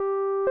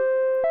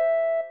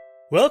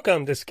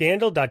Welcome to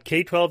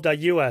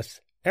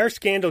Scandal.K12.us. Our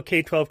Scandal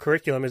K-12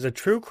 curriculum is a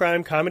true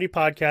crime comedy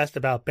podcast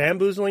about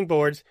bamboozling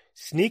boards,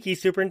 sneaky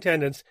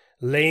superintendents,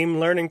 lame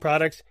learning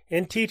products,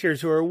 and teachers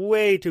who are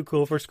way too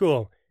cool for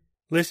school.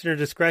 Listener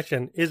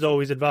discretion is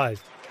always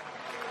advised.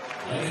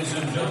 Ladies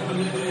and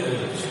gentlemen, it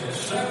is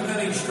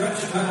 7-inning stretch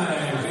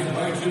time. We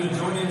invite you to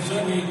join in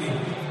singing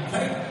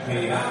Take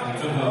Me Out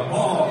to the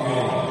Ball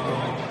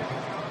Game.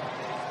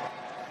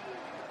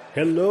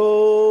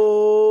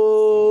 Hello.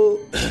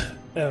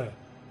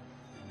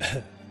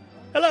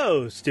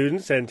 Hello,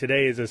 students, and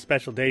today is a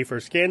special day for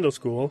Scandal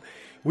School.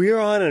 We are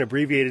on an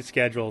abbreviated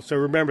schedule, so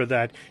remember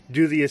that.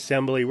 Do the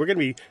assembly. We're going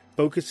to be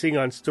focusing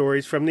on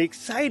stories from the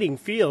exciting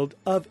field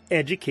of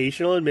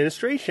educational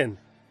administration.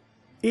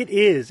 It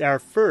is our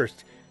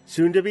first,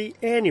 soon-to-be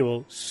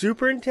annual,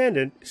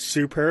 Superintendent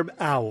Superb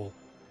Owl.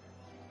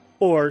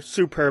 Or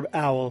Superb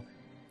Owl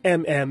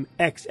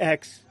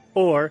MMXX,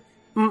 or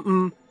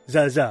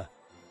Zaza.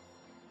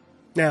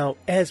 Now,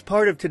 as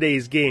part of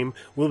today's game,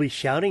 we'll be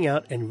shouting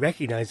out and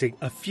recognizing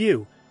a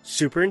few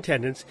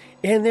superintendents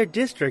and their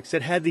districts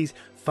that had these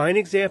fine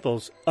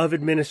examples of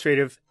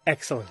administrative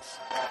excellence.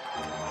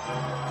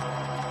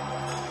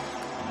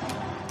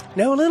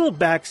 Now, a little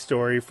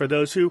backstory for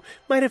those who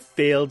might have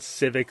failed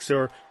civics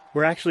or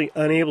were actually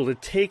unable to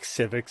take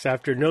civics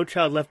after No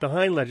Child Left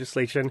Behind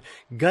legislation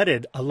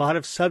gutted a lot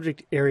of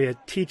subject area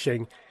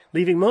teaching,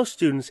 leaving most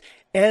students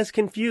as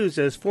confused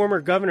as former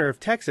governor of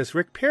Texas,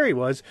 Rick Perry,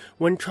 was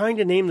when trying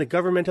to name the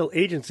governmental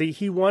agency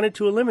he wanted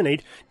to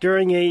eliminate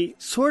during a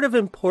sort of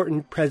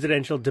important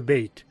presidential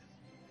debate.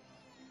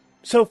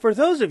 So for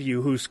those of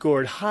you who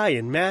scored high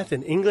in math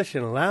and English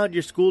and allowed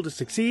your school to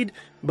succeed,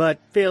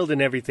 but failed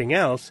in everything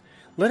else,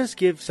 let us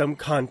give some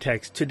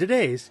context to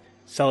today's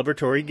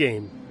celebratory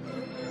game.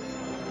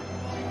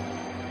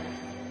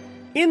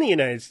 In the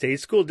United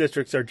States, school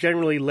districts are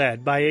generally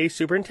led by a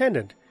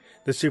superintendent.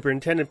 The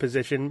superintendent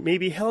position may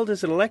be held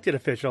as an elected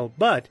official,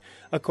 but,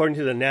 according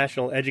to the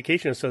National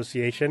Education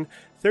Association,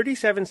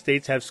 37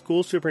 states have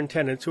school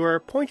superintendents who are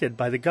appointed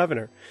by the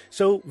governor.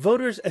 So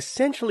voters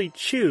essentially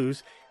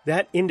choose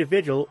that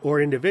individual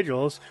or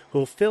individuals who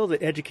will fill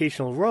the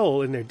educational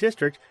role in their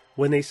district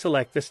when they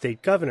select the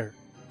state governor.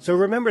 So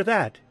remember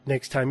that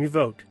next time you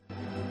vote.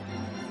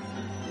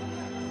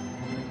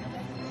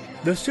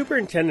 The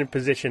superintendent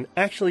position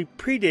actually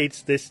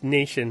predates this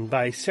nation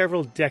by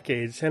several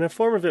decades, and a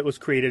form of it was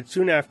created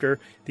soon after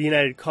the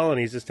United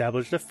Colonies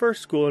established the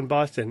first school in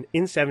Boston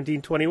in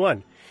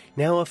 1721.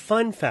 Now, a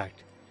fun fact.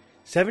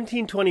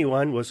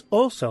 1721 was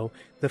also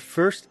the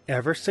first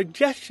ever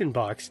suggestion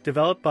box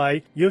developed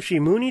by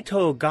Yoshimune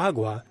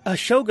Tokugawa, a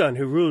shogun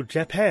who ruled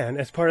Japan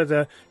as part of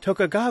the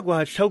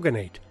Tokugawa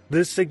shogunate.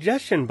 The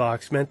suggestion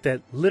box meant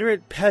that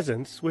literate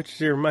peasants, which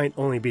there might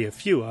only be a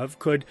few of,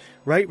 could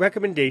write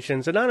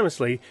recommendations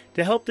anonymously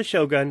to help the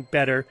shogun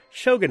better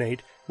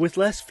shogunate with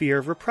less fear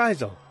of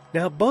reprisal.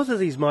 Now, both of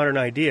these modern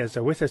ideas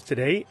are with us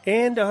today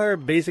and are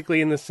basically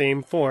in the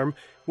same form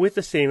with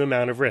the same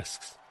amount of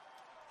risks.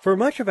 For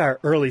much of our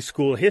early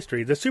school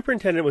history, the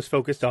superintendent was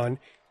focused on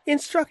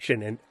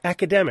instruction and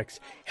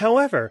academics.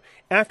 However,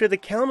 after the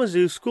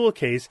Kalamazoo school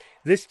case,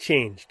 this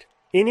changed.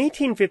 In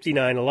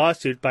 1859, a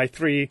lawsuit by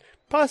three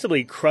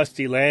possibly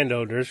crusty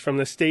landowners from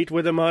the state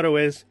where the motto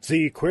is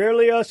Si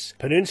Querulus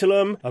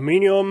Peninsulam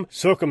Omnium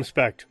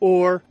Circumspect,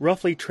 or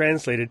roughly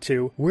translated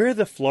to, we're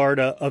the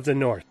Florida of the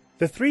North.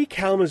 The three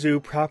Kalamazoo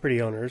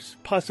property owners,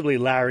 possibly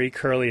Larry,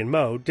 Curly, and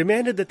Moe,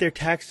 demanded that their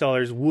tax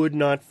dollars would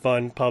not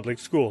fund public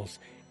schools.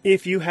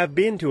 If you have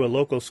been to a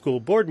local school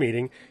board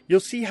meeting, you'll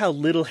see how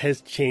little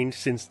has changed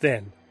since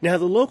then. Now,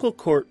 the local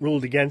court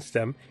ruled against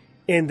them,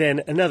 and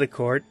then another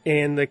court,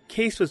 and the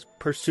case was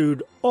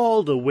pursued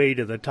all the way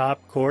to the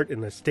top court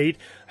in the state.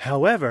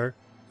 However,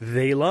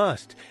 they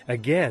lost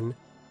again,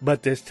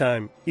 but this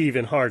time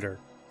even harder.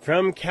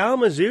 From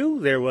Kalamazoo,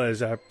 there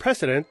was a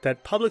precedent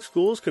that public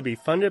schools could be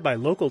funded by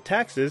local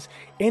taxes,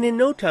 and in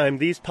no time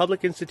these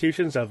public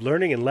institutions of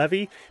learning and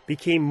levy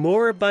became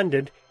more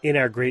abundant in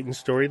our great and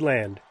storied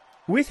land.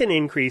 With an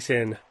increase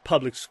in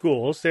public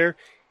schools, there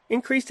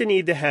increased the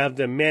need to have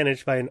them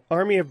managed by an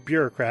army of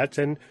bureaucrats,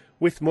 and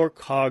with more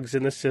cogs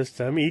in the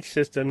system, each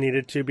system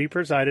needed to be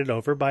presided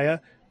over by a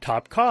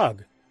top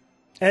cog.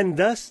 And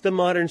thus the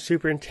modern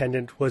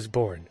superintendent was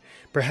born,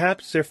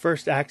 perhaps their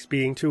first acts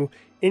being to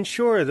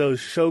ensure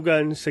those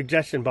shogun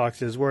suggestion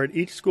boxes were at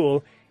each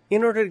school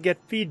in order to get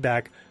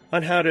feedback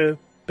on how to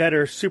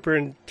better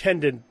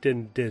superintendent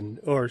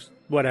or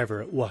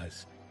whatever it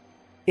was.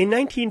 In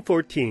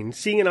 1914,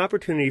 seeing an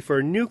opportunity for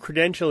a new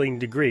credentialing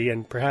degree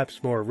and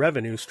perhaps more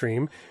revenue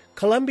stream,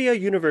 Columbia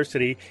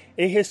University,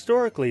 a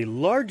historically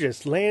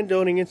largest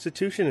landowning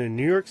institution in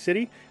New York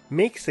City,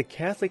 makes the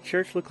Catholic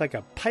Church look like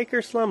a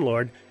piker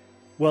slumlord.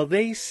 Well,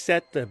 they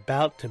set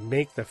about to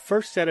make the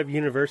first set of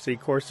university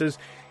courses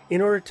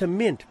in order to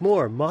mint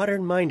more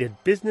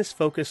modern-minded,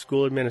 business-focused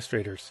school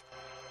administrators.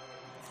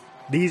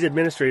 These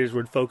administrators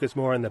would focus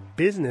more on the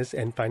business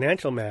and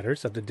financial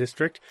matters of the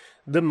district,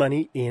 the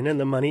money in and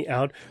the money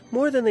out,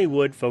 more than they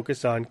would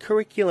focus on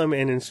curriculum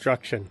and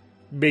instruction,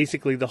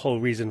 basically the whole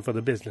reason for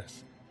the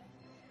business.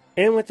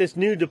 And with this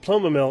new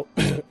degree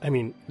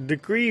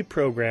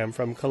program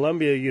from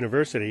Columbia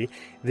University,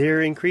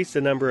 they're increased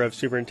the number of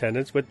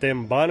superintendents with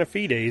them bona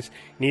fides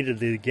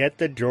needed to get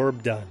the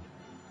job done.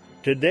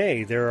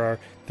 Today, there are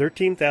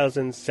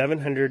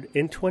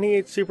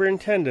 13,728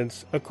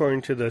 superintendents,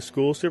 according to the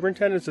School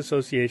Superintendents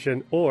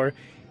Association, or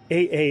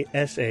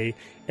AASA,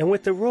 and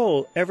with the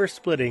role ever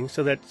splitting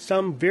so that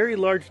some very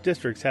large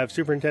districts have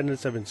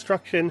superintendents of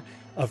instruction,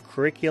 of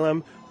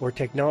curriculum, or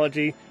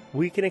technology,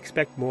 we can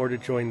expect more to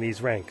join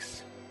these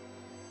ranks.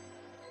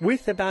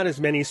 With about as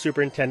many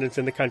superintendents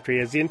in the country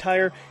as the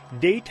entire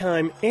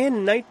daytime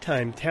and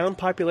nighttime town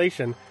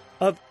population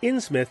of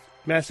Innsmouth,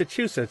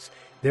 Massachusetts,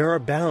 there are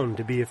bound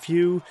to be a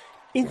few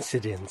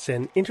incidents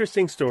and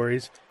interesting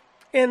stories,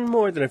 and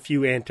more than a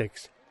few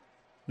antics.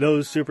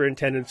 Those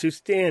superintendents who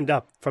stand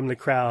up from the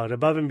crowd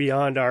above and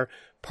beyond are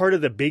part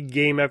of the big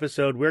game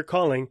episode we're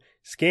calling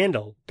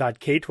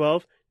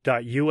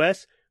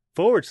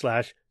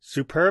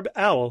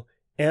scandal.k12.us/superb-owl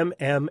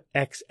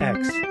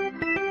MMXX.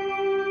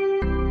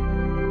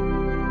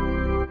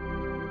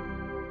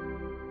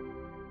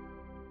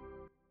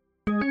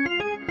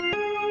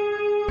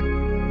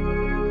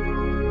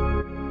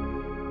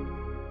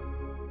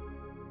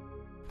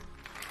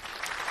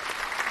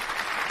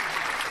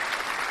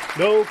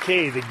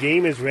 Okay, the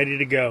game is ready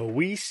to go.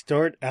 We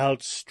start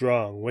out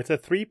strong with a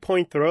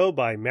three-point throw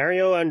by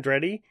Mario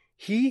Andretti.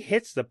 He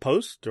hits the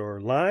post or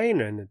line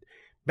and it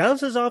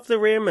bounces off the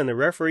rim, and the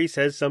referee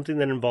says something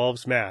that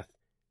involves math.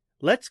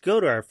 Let's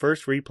go to our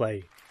first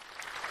replay.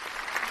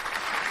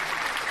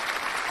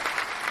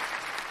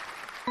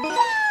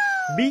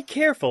 Be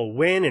careful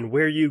when and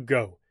where you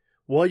go.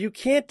 While you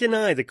can't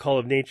deny the call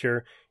of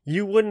nature,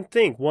 you wouldn't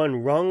think one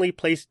wrongly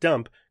placed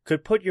dump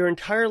could put your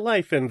entire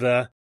life in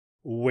the...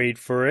 wait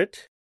for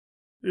it,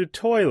 the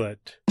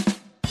toilet.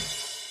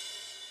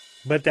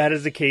 But that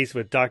is the case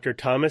with Dr.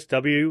 Thomas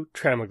W.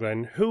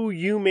 Trammoglen, who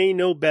you may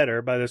know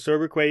better by the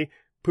sobriquet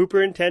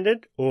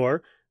Pooperintendent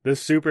or the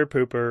Super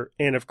Pooper,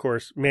 and of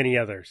course many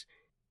others.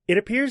 It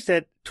appears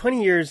that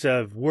 20 years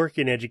of work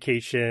in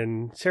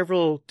education,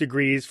 several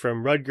degrees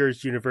from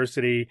Rutgers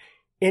University,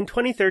 and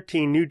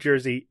 2013 New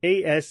Jersey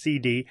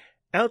ASCD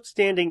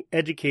Outstanding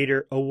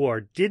Educator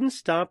Award didn't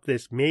stop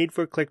this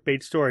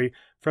made-for-clickbait story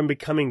from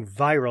becoming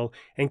viral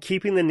and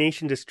keeping the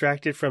nation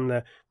distracted from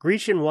the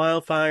Grecian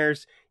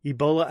wildfires,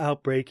 Ebola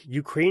outbreak,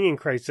 Ukrainian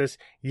crisis,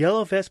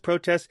 Yellow Vest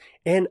protests,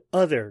 and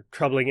other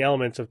troubling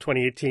elements of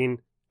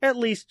 2018, at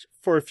least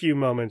for a few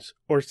moments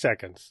or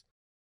seconds.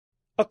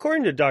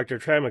 According to Dr.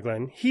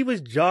 Trammoglen, he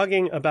was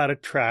jogging about a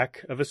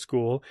track of a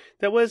school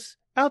that was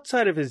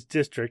outside of his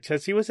district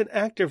as he was an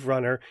active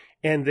runner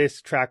and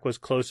this track was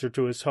closer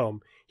to his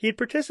home. He had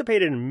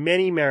participated in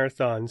many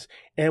marathons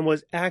and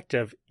was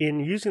active in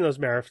using those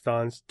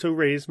marathons to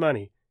raise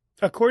money.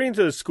 According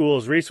to the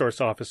school's resource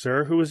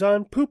officer, who was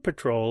on poop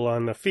patrol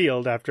on the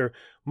field after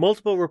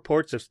multiple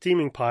reports of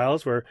steaming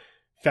piles were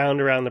found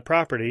around the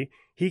property,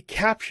 he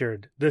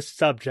captured the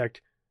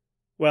subject,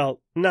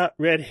 well, not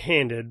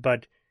red-handed,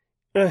 but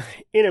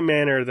in a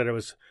manner that it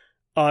was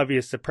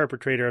obvious the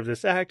perpetrator of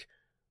this act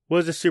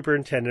was a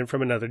superintendent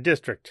from another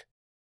district.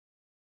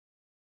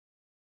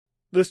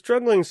 The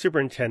struggling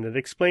superintendent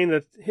explained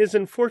that his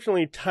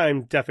unfortunately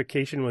timed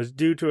defecation was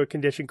due to a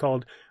condition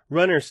called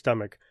runner's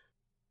stomach.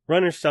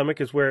 Runner's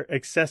stomach is where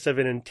excessive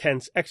and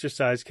intense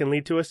exercise can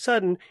lead to a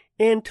sudden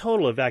and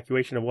total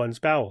evacuation of one's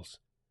bowels.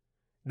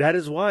 That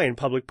is why in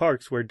public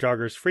parks where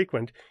joggers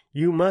frequent,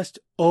 you must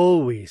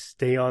always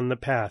stay on the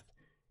path.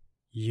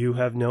 You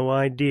have no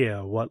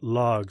idea what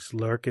logs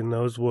lurk in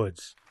those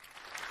woods.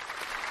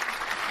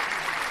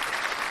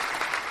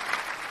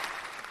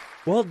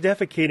 While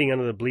defecating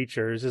under the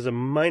bleachers is a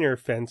minor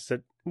offense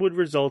that would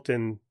result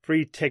in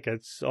 3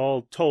 tickets,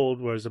 all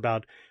told was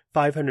about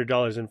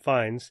 $500 in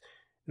fines,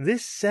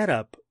 this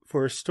setup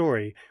for a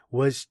story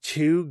was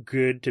too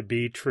good to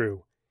be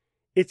true.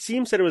 It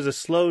seems that it was a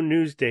slow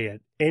news day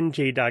at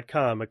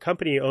NJ.com, a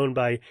company owned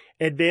by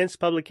Advanced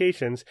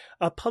Publications,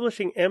 a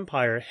publishing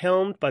empire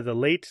helmed by the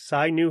late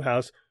Cy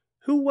Newhouse,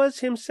 who was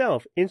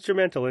himself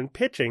instrumental in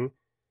pitching,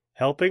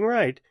 helping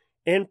write,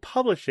 and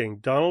publishing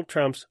Donald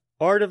Trump's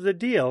Art of the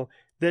Deal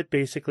that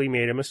basically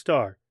made him a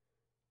star.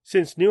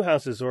 Since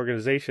Newhouse's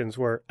organizations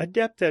were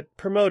adept at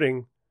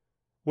promoting,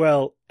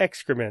 well,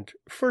 excrement,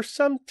 for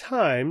some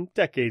time,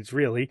 decades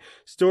really,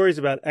 stories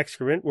about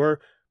excrement were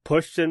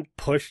pushed and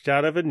pushed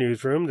out of a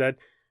newsroom that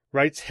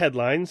writes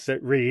headlines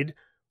that read,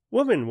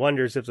 "Woman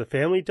wonders if the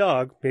family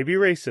dog may be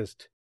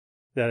racist."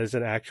 That is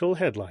an actual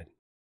headline.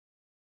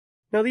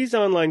 Now these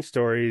online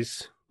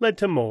stories led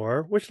to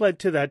more, which led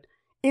to that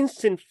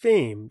instant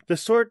fame, the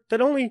sort that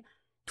only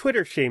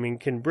Twitter shaming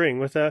can bring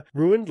with a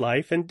ruined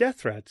life and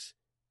death threats.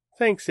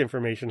 Thanks,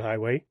 Information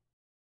Highway.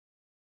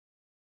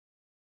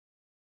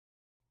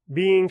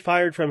 Being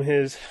fired from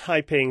his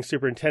high-paying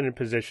superintendent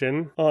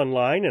position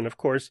online and, of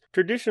course,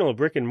 traditional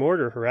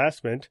brick-and-mortar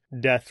harassment,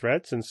 death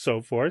threats, and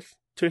so forth,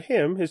 to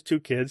him, his 2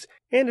 kids,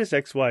 and his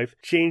ex-wife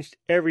changed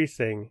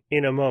everything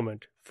in a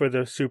moment for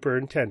the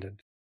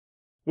superintendent.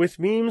 With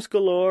memes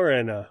galore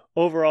and an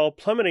overall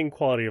plummeting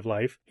quality of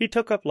life, he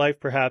took up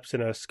life perhaps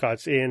in a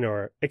Scots Inn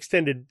or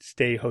extended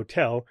stay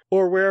hotel,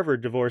 or wherever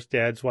divorced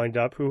dads wind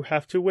up who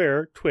have to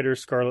wear Twitter's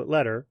scarlet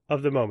letter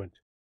of the moment.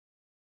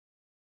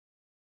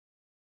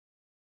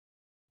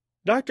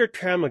 Dr.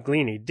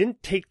 Tramaglini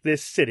didn't take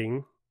this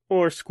sitting,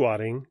 or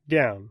squatting,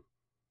 down.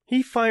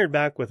 He fired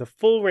back with a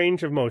full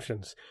range of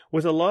motions,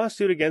 with a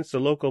lawsuit against the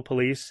local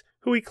police,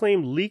 who he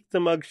claimed leaked the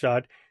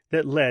mugshot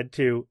that led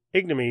to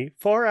ignominy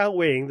far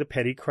outweighing the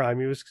petty crime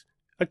he was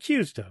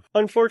accused of.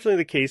 Unfortunately,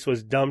 the case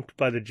was dumped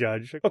by the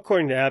judge,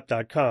 according to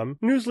App.com,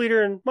 news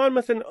leader in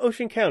Monmouth and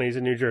Ocean counties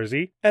in New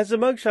Jersey, as the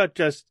mugshot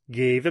just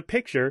gave a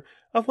picture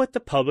of what the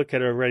public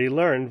had already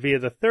learned via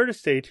the Third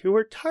Estate, who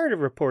were tired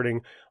of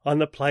reporting on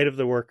the plight of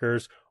the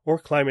workers or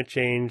climate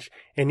change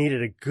and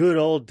needed a good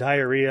old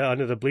diarrhea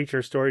under the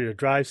bleacher story to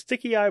drive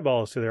sticky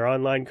eyeballs to their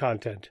online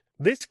content.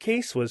 This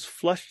case was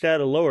flushed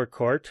at a lower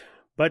court,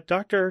 but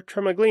Dr.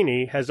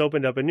 Tramaglini has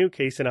opened up a new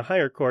case in a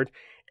higher court,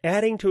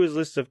 adding to his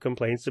list of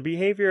complaints the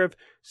behavior of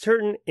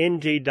certain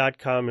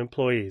NJ.com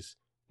employees.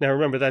 Now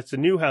remember, that's the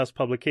Newhouse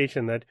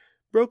publication that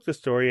broke the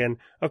story, and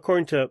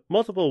according to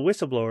multiple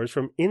whistleblowers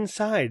from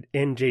inside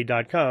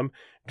NJ.com,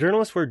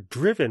 journalists were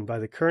driven by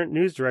the current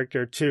news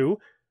director to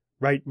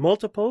write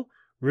multiple,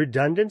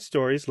 redundant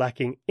stories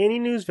lacking any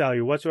news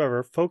value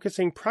whatsoever,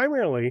 focusing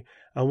primarily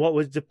on what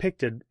was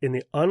depicted in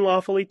the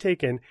unlawfully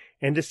taken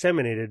and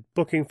disseminated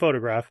booking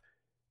photograph,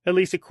 at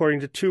least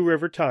according to Two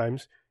River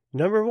Times,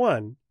 number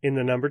 1 in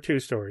the number 2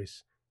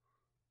 stories.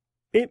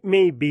 It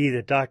may be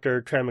that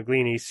Dr.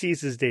 Tramaglini sees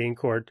his day in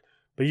court,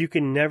 but you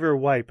can never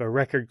wipe a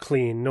record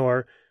clean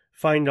nor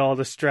find all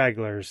the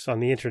stragglers on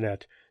the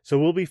internet, so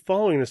we'll be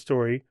following the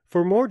story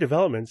for more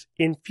developments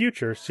in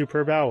future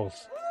Superb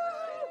Owls.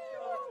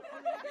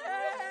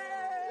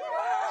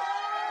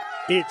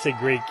 It's a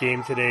great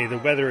game today. The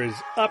weather is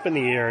up in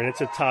the air, and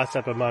it's a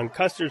toss-up among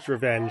Custer's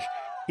Revenge,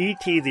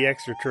 E.T. the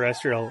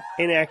Extraterrestrial,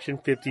 and Action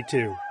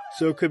 52.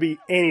 So it could be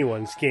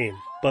anyone's game.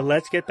 But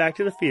let's get back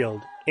to the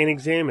field and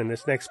examine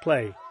this next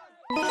play.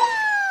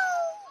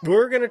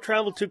 We're going to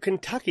travel to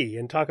Kentucky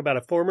and talk about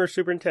a former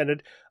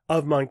superintendent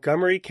of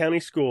Montgomery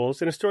County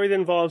Schools in a story that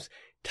involves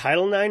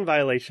Title IX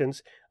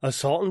violations,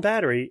 assault and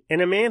battery,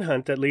 and a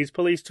manhunt that leads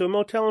police to a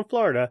motel in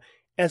Florida,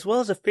 as well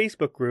as a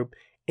Facebook group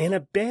and a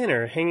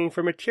banner hanging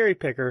from a cherry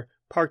picker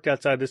parked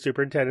outside the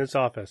superintendent's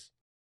office.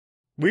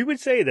 We would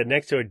say that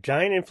next to a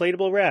giant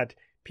inflatable rat,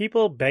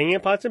 people banging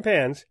pots and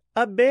pans,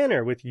 a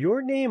banner with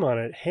your name on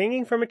it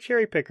hanging from a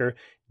cherry picker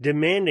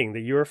demanding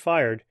that you are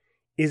fired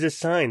is a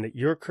sign that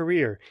your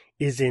career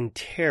is in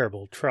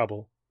terrible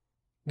trouble.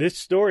 This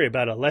story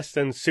about a less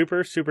than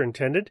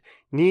superintendent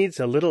needs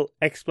a little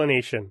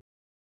explanation.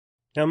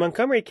 Now,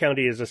 Montgomery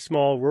County is a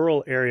small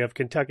rural area of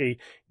Kentucky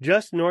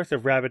just north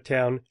of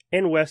Rabbittown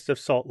and west of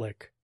Salt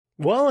Lick.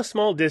 While a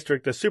small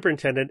district, the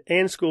superintendent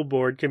and school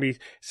board can be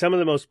some of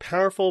the most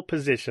powerful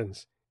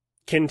positions.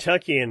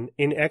 Kentuckian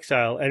in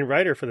exile and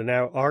writer for the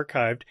now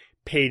archived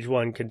Page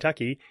One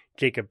Kentucky,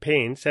 Jacob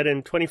Payne, said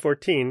in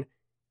 2014,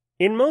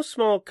 "In most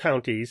small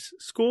counties,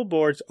 school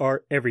boards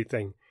are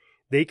everything.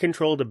 They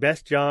control the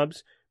best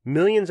jobs,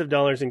 millions of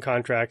dollars in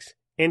contracts,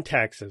 and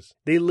taxes.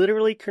 They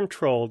literally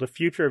control the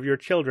future of your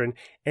children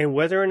and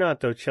whether or not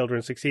those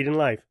children succeed in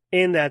life,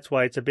 and that's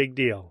why it's a big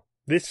deal."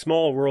 This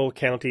small rural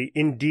county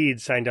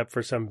indeed signed up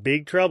for some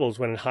big troubles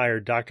when it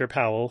hired Dr.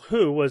 Powell,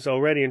 who was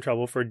already in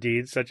trouble for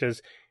deeds such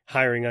as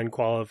hiring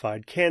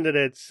unqualified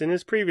candidates in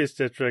his previous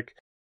district,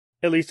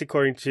 at least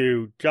according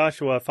to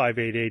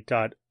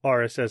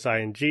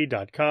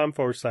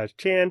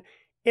Joshua588.rssing.com/Chan,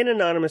 an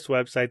anonymous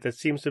website that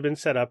seems to have been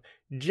set up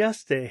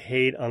just to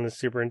hate on the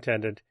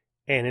superintendent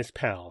and his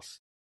pals.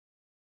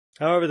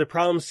 However, the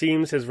problem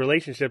seems his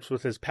relationships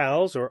with his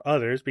pals or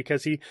others,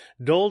 because he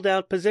doled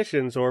out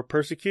positions or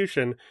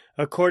persecution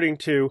according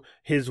to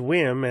his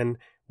whim and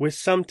with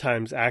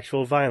sometimes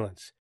actual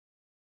violence.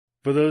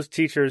 For those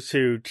teachers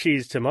who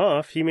cheesed him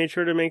off, he made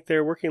sure to make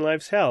their working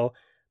lives hell,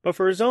 but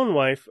for his own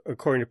wife,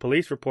 according to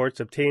police reports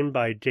obtained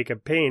by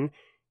Jacob Payne,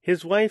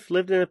 his wife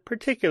lived in a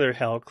particular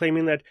hell,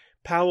 claiming that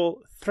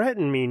Powell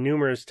threatened me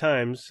numerous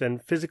times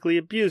and physically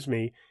abused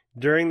me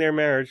during their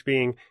marriage,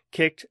 being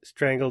kicked,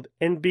 strangled,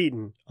 and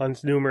beaten on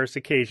numerous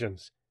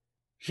occasions.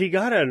 She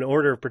got an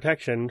order of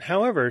protection.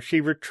 However,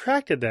 she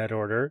retracted that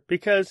order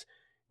because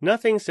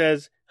nothing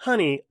says,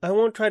 "Honey, I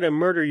won't try to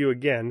murder you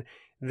again,"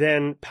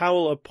 than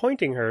Powell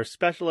appointing her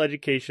special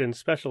education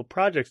special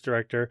projects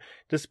director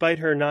despite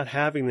her not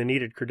having the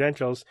needed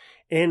credentials.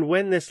 And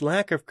when this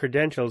lack of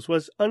credentials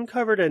was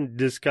uncovered and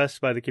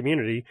discussed by the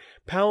community,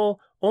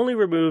 Powell only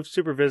removed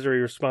supervisory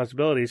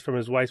responsibilities from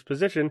his wife's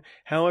position.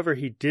 However,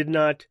 he did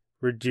not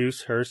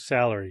reduce her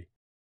salary.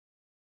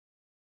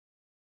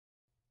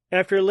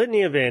 After a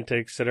litany of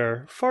antics that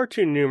are far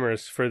too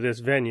numerous for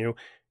this venue,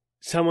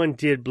 someone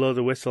did blow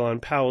the whistle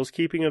on Powell's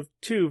keeping of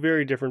two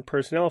very different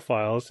personnel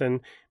files and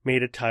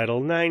made a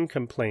Title IX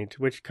complaint,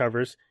 which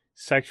covers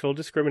sexual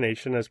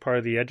discrimination as part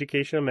of the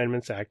Education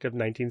Amendments Act of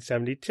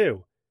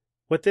 1972.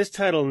 What this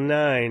Title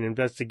IX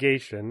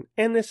investigation,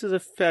 and this is a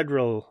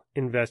federal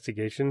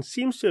investigation,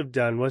 seems to have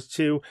done was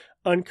to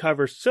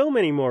uncover so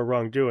many more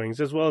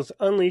wrongdoings, as well as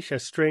unleash a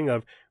string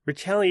of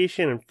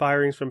retaliation and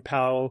firings from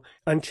Powell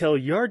until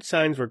yard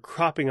signs were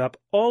cropping up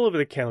all over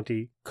the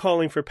county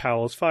calling for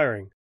Powell's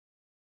firing.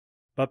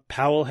 But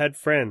Powell had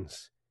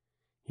friends.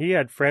 He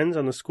had friends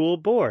on the school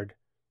board,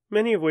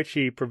 many of which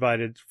he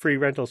provided free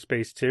rental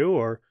space to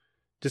or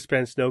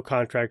dispensed no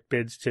contract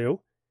bids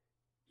to.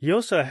 He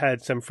also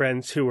had some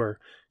friends who were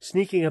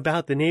sneaking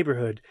about the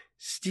neighborhood,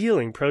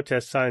 stealing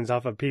protest signs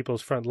off of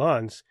people's front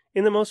lawns,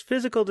 in the most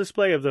physical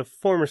display of the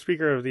former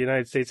Speaker of the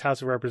United States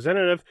House of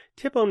Representatives,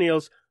 Tip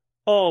O'Neill's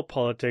 "All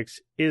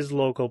politics is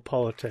local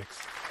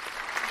politics."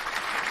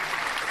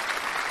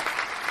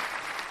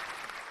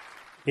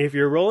 If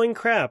you're rolling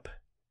crap,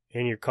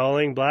 and you're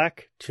calling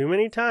black too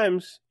many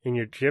times, and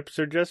your chips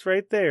are just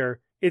right there,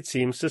 it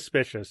seems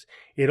suspicious.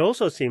 It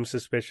also seems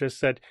suspicious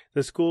that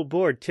the school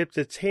board tipped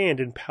its hand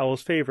in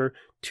Powell's favor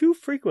too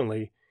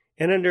frequently,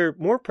 and under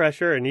more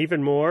pressure and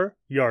even more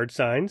yard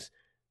signs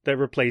that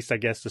replaced, I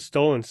guess, the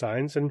stolen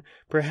signs, and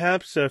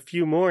perhaps a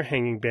few more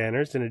hanging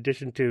banners in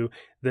addition to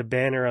the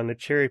banner on the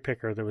cherry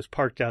picker that was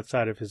parked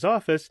outside of his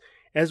office,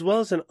 as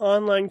well as an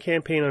online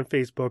campaign on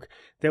Facebook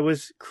that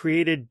was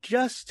created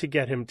just to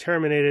get him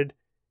terminated,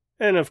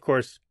 and of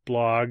course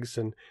blogs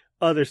and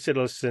other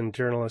citizen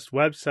journalist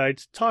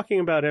websites talking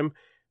about him.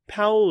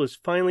 Powell was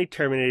finally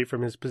terminated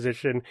from his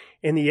position,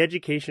 and the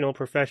Educational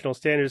Professional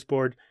Standards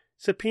Board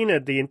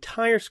subpoenaed the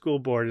entire school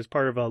board as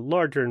part of a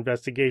larger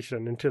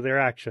investigation into their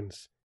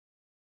actions.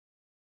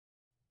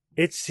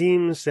 It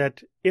seems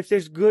that if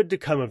there's good to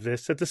come of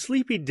this, that the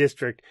sleepy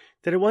district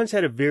that had once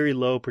had a very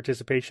low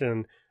participation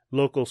in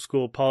local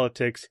school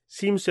politics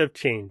seems to have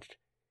changed.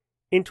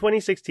 In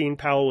 2016,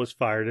 Powell was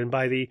fired, and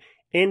by the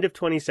end of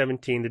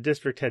 2017, the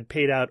district had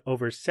paid out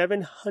over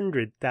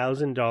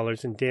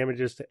 $700,000 in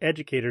damages to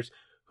educators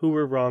who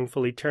were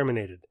wrongfully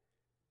terminated.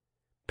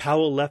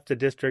 Powell left the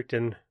district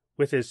and,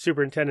 with his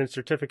superintendent's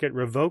certificate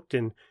revoked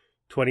in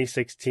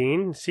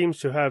 2016, seems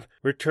to have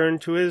returned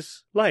to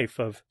his life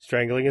of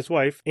strangling his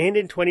wife, and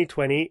in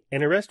 2020,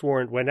 an arrest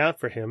warrant went out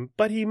for him,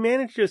 but he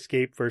managed to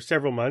escape for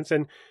several months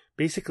and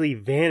basically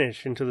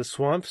vanish into the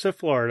swamps of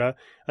Florida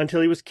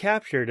until he was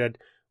captured at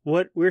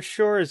what we're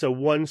sure is a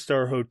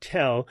one-star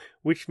hotel,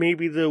 which may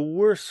be the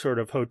worst sort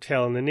of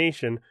hotel in the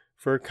nation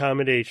for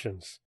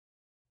accommodations.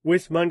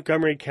 With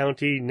Montgomery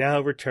County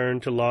now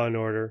returned to law and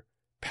order,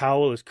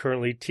 Powell is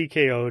currently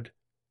TKO'd.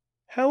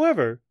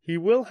 However, he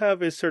will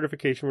have his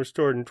certification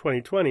restored in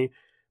 2020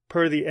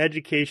 per the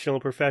Educational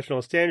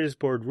Professional Standards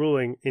Board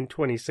ruling in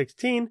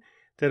 2016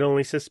 that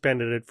only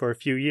suspended it for a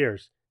few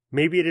years.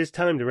 Maybe it is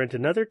time to rent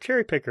another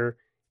cherry picker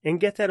and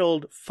get that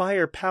old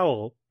Fire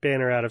Powell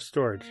banner out of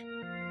storage.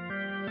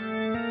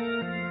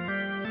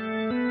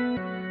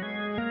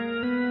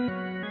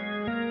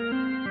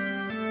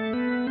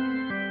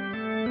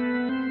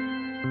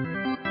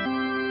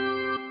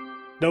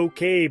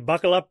 Okay,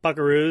 buckle up,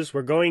 buckaroos.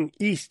 We're going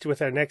east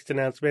with our next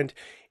announcement,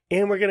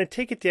 and we're going to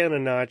take it down a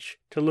notch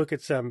to look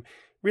at some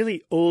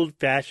really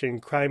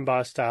old-fashioned crime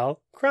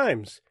boss-style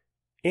crimes.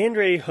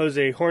 Andre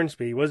Jose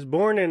Hornsby was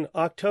born on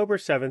October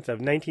 7th of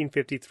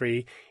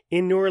 1953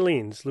 in New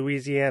Orleans,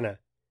 Louisiana.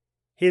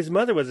 His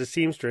mother was a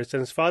seamstress,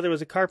 and his father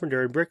was a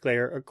carpenter and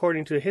bricklayer,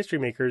 according to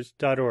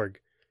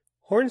historymakers.org.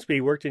 Hornsby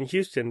worked in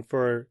Houston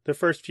for the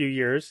first few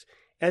years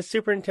as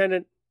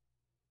superintendent.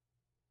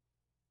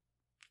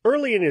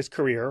 Early in his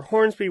career,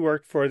 Hornsby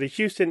worked for the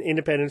Houston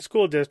Independent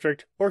School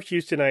District, or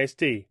Houston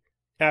ISD.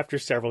 After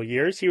several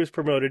years, he was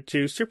promoted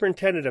to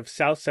superintendent of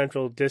South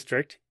Central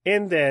District,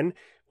 and then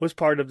was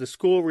part of the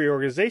school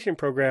reorganization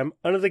program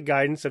under the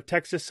guidance of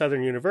Texas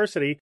Southern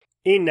University.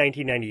 In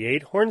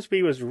 1998,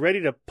 Hornsby was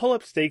ready to pull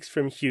up stakes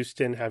from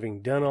Houston,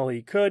 having done all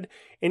he could,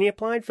 and he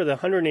applied for the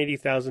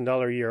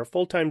 $180,000 a year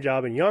full-time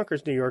job in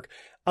Yonkers, New York,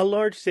 a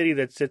large city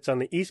that sits on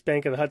the east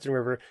bank of the Hudson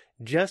River,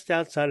 just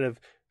outside of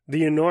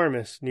the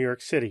enormous New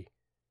York City.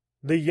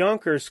 The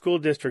Yonkers School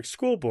District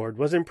School Board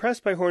was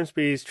impressed by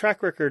Hornsby's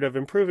track record of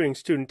improving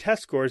student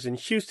test scores in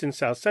Houston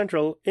South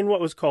Central in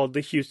what was called the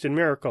Houston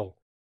Miracle.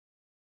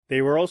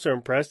 They were also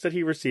impressed that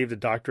he received a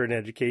doctorate in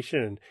education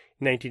in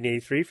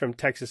 1983 from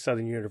Texas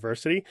Southern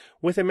University,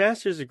 with a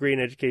master's degree in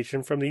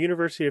education from the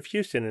University of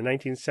Houston in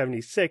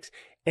 1976,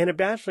 and a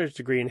bachelor's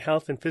degree in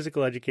health and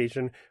physical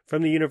education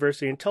from the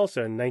University in Tulsa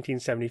in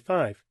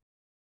 1975.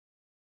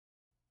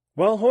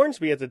 While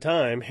Hornsby at the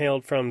time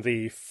hailed from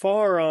the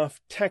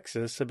far-off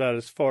Texas, about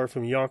as far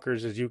from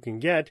Yonkers as you can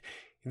get,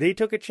 they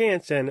took a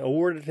chance and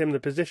awarded him the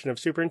position of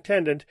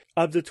superintendent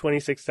of the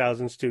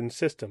 26,000-student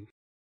system.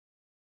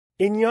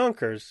 In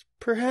Yonkers,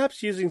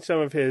 perhaps using some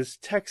of his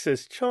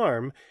Texas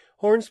charm,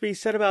 Hornsby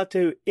set about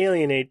to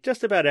alienate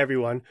just about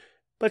everyone,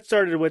 but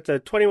started with the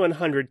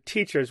 2,100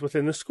 teachers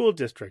within the school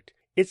district.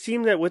 It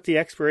seemed that with the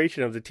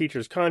expiration of the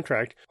teacher's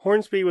contract,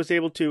 Hornsby was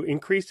able to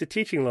increase the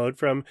teaching load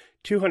from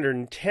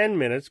 210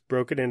 minutes,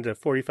 broken into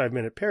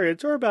 45-minute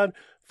periods, or about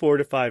 4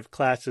 to 5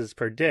 classes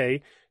per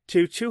day,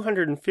 to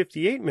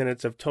 258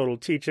 minutes of total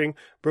teaching,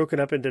 broken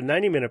up into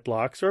 90-minute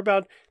blocks, or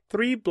about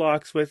 3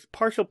 blocks with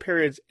partial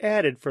periods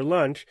added for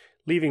lunch,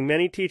 leaving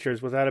many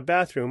teachers without a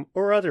bathroom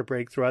or other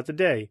break throughout the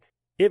day.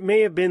 It may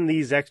have been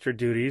these extra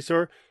duties,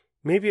 or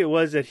maybe it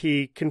was that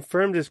he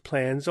confirmed his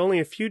plans only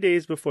a few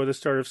days before the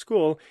start of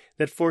school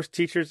that forced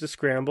teachers to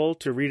scramble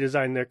to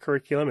redesign their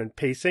curriculum and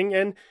pacing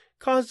and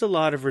caused a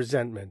lot of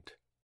resentment.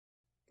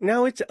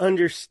 Now, it's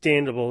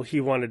understandable he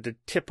wanted to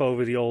tip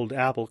over the old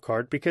apple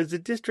cart because the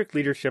district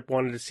leadership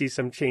wanted to see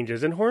some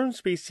changes, and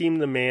Hornsby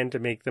seemed the man to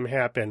make them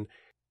happen.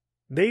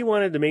 They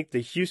wanted to make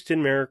the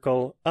Houston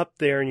Miracle up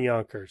there in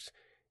Yonkers,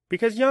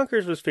 because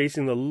Yonkers was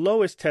facing the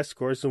lowest test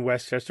scores in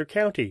Westchester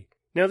County.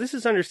 Now, this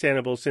is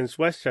understandable since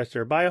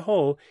Westchester, by a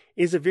whole,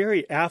 is a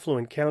very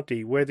affluent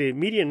county where the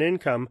median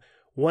income,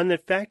 one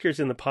that factors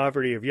in the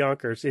poverty of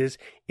Yonkers, is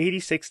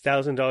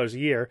 $86,000 a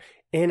year,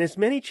 and as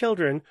many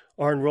children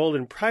are enrolled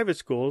in private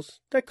schools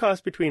that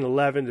cost between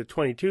 $11,000 to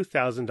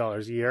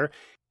 $22,000 a year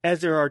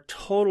as there are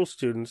total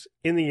students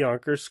in the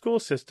Yonkers school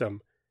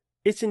system.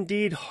 It's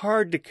indeed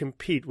hard to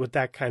compete with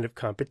that kind of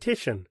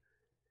competition.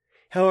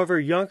 However,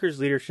 Yonkers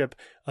leadership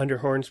under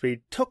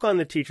Hornsby took on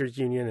the teachers'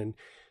 union, and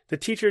the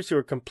teachers who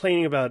were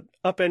complaining about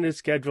upended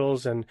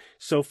schedules and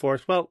so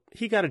forth, well,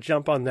 he got a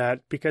jump on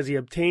that because he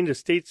obtained a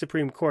state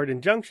Supreme Court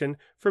injunction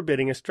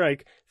forbidding a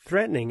strike,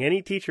 threatening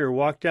any teacher who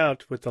walked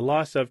out with the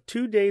loss of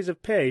 2 days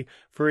of pay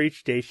for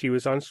each day she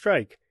was on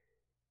strike.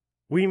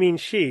 We mean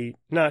she,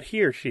 not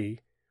he or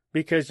she,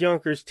 because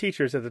Yonkers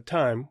teachers at the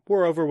time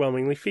were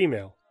overwhelmingly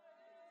female.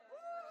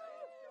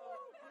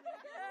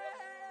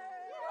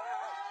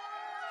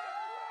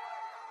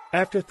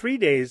 After 3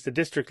 days, the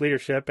district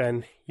leadership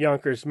and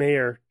Yonkers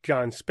Mayor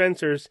John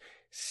Spencer's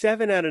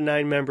 7 out of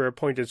 9 member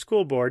appointed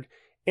school board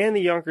and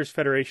the Yonkers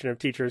Federation of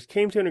Teachers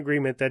came to an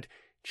agreement that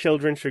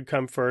children should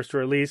come first,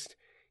 or at least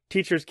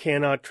teachers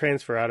cannot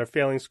transfer out of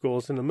failing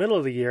schools in the middle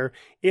of the year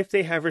if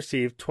they have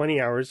received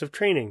 20 hours of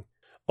training.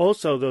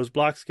 Also, those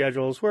block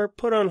schedules were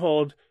put on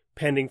hold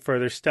pending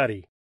further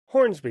study.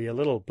 Hornsby, a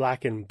little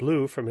black and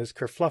blue from his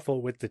kerfluffle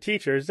with the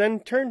teachers, then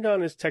turned on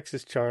his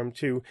Texas charm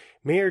to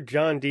Mayor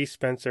John D.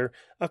 Spencer,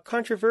 a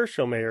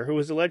controversial mayor who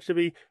was alleged to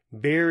be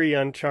very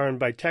uncharmed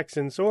by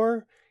Texans,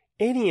 or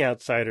any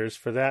outsiders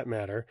for that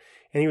matter,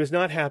 and he was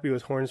not happy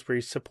with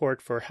Hornsby's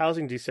support for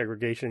housing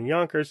desegregation in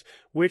Yonkers,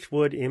 which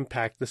would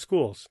impact the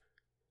schools.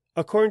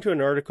 According to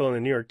an article in the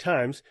New York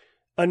Times,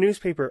 a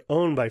newspaper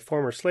owned by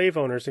former slave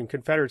owners and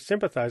Confederate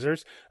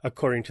sympathizers,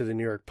 according to the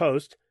New York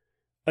Post,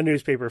 a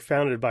newspaper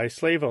founded by a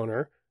slave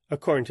owner,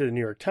 according to the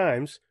New York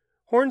Times,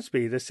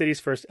 Hornsby, the city's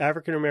first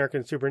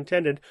African-American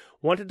superintendent,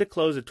 wanted to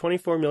close a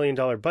 $24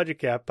 million budget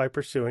gap by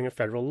pursuing a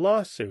federal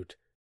lawsuit.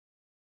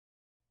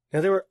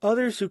 Now, there were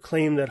others who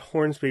claimed that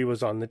Hornsby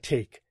was on the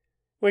take,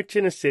 which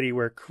in a city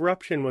where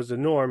corruption was the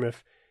norm, it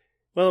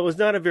was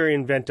not a very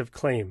inventive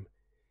claim.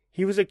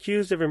 He was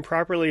accused of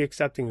improperly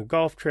accepting a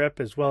golf trip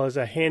as well as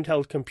a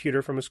handheld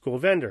computer from a school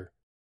vendor.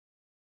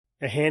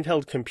 A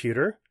handheld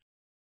computer?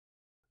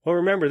 Well,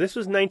 remember, this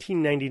was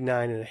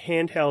 1999, and a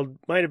handheld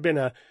might have been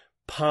a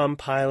Palm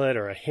Pilot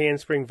or a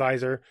handspring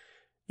visor.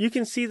 You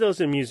can see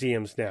those in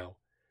museums now.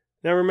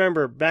 Now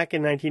remember, back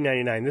in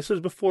 1999, this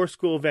was before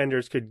school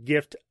vendors could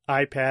gift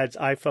iPads,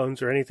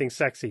 iPhones, or anything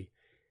sexy.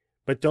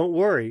 But don't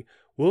worry,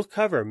 we'll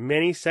cover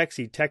many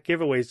sexy tech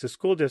giveaways to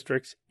school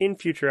districts in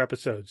future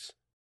episodes.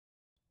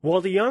 While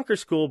the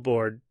Yonkers School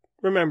Board,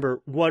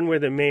 remember, one where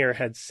the mayor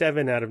had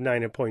 7 out of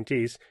 9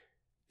 appointees,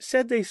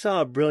 said they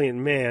saw a brilliant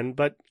man,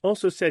 but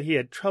also said he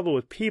had trouble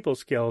with people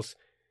skills,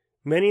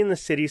 many in the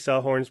city saw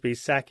Hornsby's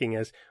sacking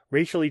as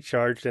racially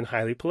charged and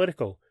highly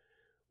political.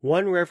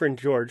 One Reverend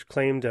George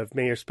claimed of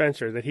Mayor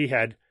Spencer that he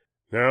had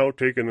now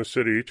taken the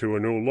city to a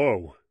new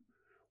low.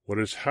 What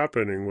is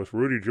happening with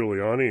Rudy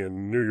Giuliani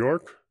in New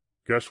York?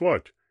 Guess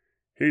what?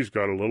 He's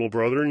got a little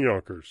brother in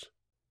Yonkers.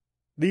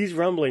 These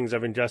rumblings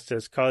of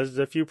injustice caused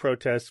a few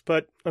protests,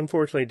 but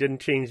unfortunately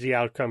didn't change the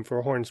outcome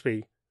for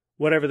Hornsby.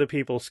 Whatever the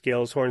people's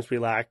skills Hornsby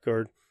lacked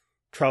or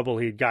trouble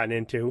he'd gotten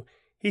into,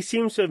 he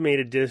seems to have made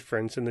a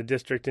difference in the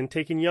district in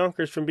taking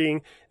Yonkers from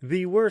being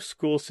the worst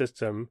school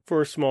system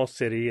for a small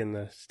city in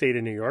the state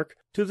of New York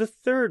to the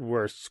 3rd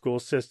worst school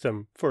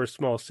system for a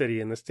small city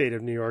in the state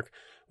of New York,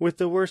 with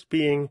the worst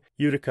being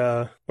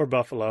Utica or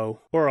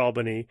Buffalo or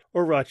Albany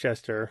or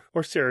Rochester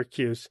or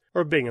Syracuse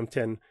or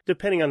Binghamton,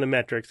 depending on the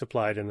metrics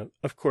applied and,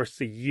 of course,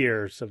 the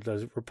years of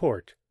the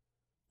report.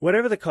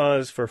 Whatever the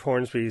cause for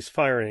Hornsby's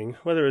firing,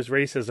 whether it was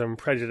racism,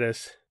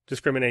 prejudice,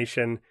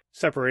 discrimination,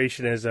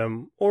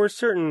 separationism, or a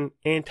certain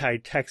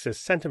anti-Texas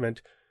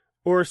sentiment,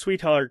 or a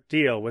sweetheart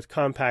deal with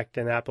Compaq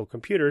and Apple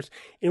Computers,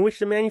 in which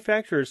the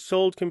manufacturers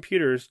sold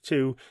computers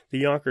to the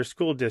Yonkers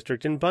School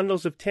District in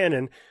bundles of 10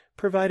 and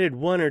provided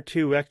 1 or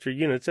 2 extra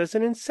units as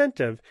an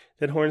incentive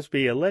that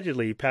Hornsby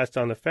allegedly passed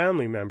on to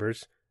family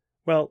members.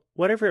 Well,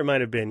 whatever it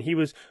might have been, he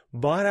was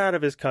bought out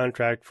of his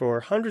contract for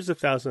hundreds of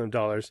thousands of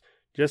dollars,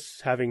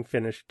 just having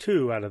finished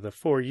 2 out of the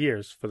 4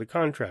 years for the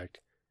contract.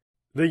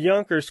 The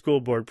Yonkers School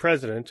Board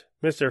president,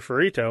 Mr.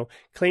 Ferrito,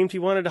 claimed he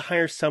wanted to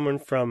hire someone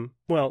from,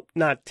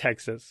 not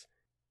Texas.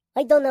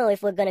 I don't know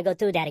if we're gonna go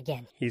through that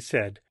again, he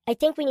said. I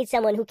think we need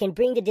someone who can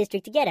bring the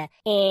district together,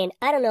 and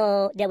I don't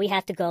know that we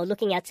have to go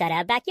looking outside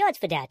our backyards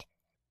for that.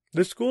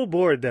 The school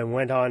board then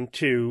went on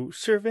to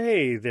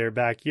survey their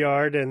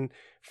backyard, and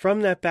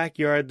from that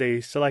backyard they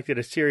selected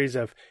a series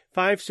of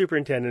 5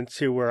 superintendents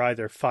who were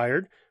either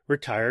fired,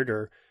 retired,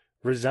 or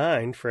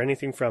resigned for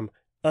anything from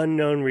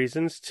unknown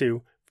reasons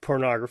to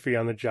pornography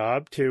on the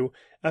job to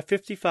a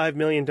 $55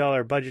 million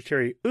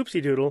budgetary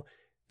oopsie-doodle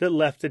that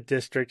left the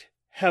district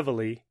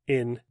heavily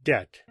in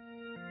debt.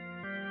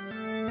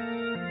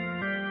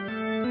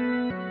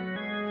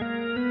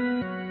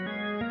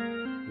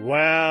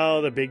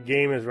 Wow, the big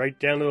game is right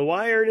down to the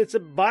wire, and it's the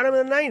bottom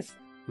of the 9th.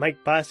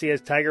 Mike Bossy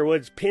has Tiger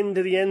Woods pinned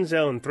to the end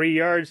zone, 3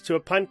 yards to a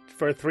punt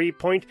for a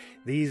 3-point.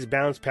 These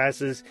bounce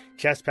passes,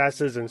 chest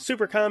passes, and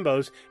super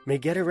combos may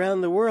get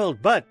around the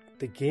world, but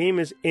the game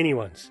is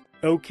anyone's.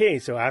 Okay,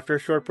 so after a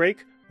short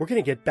break, we're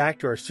going to get back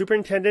to our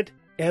superintendent,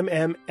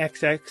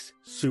 MMXX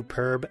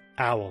Superb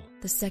Owl.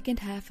 The second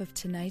half of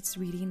tonight's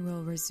reading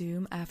will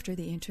resume after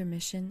the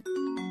intermission.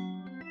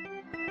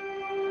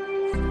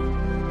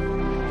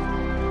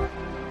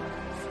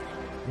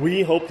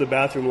 We hope the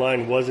bathroom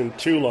line wasn't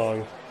too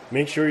long.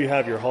 Make sure you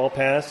have your hall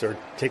pass or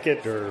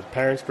ticket or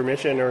parents'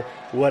 permission or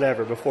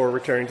whatever before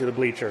returning to the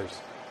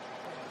bleachers.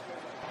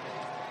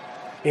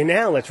 And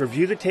now let's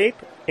review the tape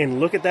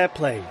and look at that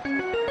play.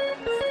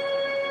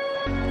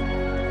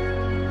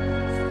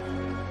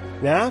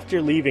 Now,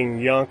 after leaving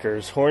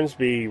Yonkers,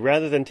 Hornsby,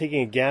 rather than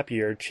taking a gap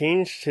year,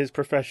 changed his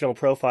professional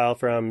profile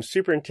from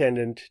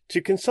superintendent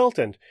to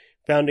consultant,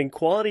 founding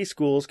Quality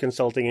Schools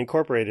Consulting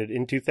Incorporated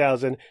in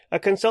 2000, a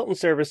consultant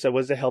service that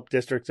was to help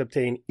districts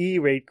obtain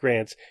E-rate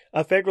grants,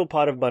 a federal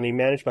pot of money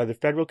managed by the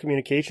Federal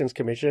Communications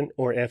Commission,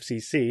 or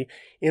FCC,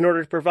 in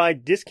order to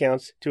provide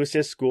discounts to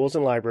assist schools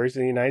and libraries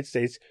in the United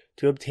States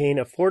to obtain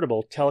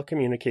affordable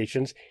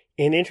telecommunications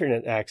and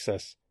Internet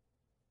access.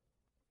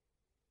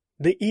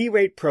 The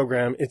E-rate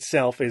program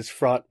itself is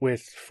fraught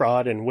with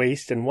fraud and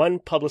waste, and one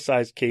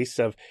publicized case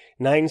of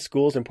 9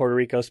 schools in Puerto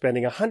Rico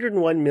spending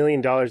 $101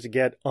 million to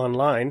get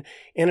online,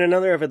 and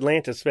another of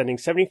Atlanta spending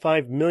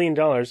 $75 million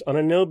on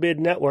a no-bid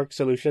network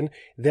solution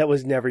that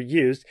was never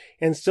used,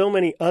 and so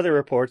many other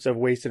reports of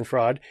waste and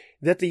fraud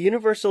that the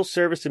Universal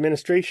Service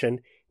Administration,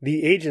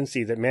 the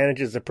agency that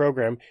manages the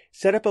program,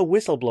 set up a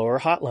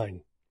whistleblower hotline.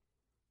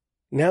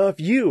 Now, if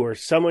you or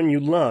someone you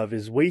love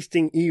is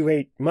wasting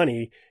E-rate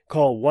money,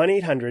 call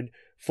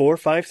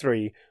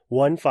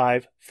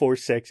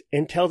 1-800-453-1546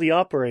 and tell the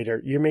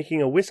operator you're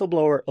making a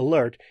whistleblower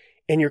alert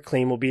and your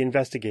claim will be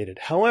investigated.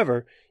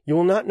 However, you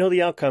will not know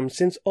the outcome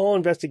since all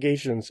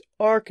investigations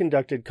are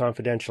conducted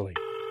confidentially.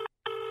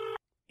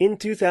 In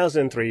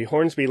 2003,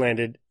 Hornsby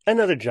landed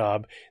another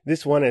job,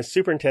 this one as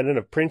superintendent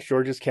of Prince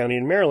George's County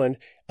in Maryland,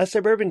 a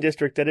suburban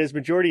district that is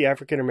majority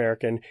African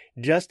American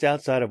just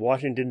outside of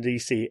Washington,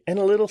 D.C. and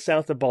a little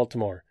south of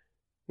Baltimore.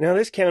 Now,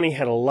 this county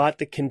had a lot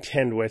to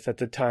contend with at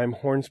the time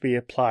Hornsby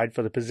applied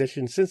for the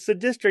position, since the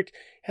district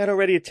had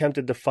already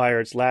attempted to fire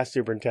its last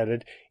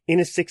superintendent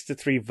in a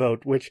 6-3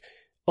 vote, which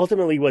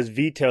ultimately was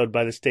vetoed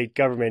by the state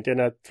government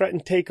in a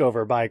threatened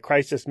takeover by a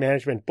crisis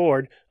management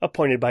board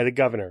appointed by the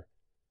governor.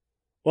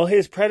 While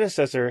his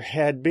predecessor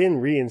had been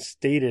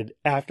reinstated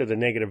after the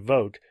negative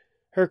vote,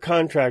 her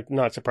contract,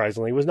 not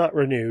surprisingly, was not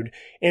renewed,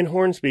 and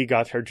Hornsby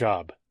got her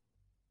job.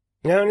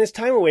 Now, in his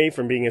time away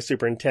from being a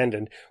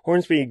superintendent,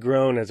 Hornsby had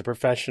grown as a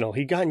professional.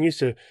 He'd gotten used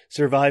to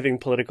surviving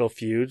political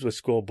feuds with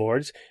school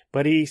boards,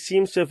 but he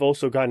seems to have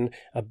also gotten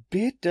a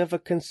bit of a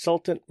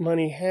consultant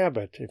money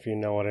habit, if you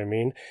know what I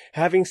mean,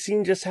 having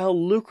seen just how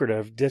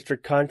lucrative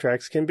district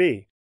contracts can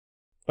be.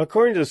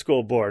 According to the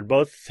school board,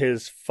 both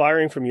his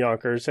firing from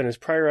Yonkers and his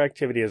prior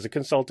activity as a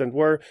consultant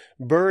were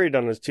buried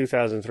on his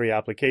 2003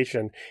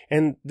 application,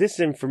 and this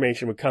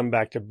information would come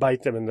back to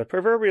bite them in the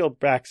proverbial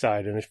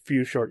backside in a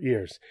few short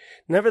years.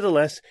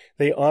 Nevertheless,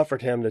 they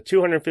offered him the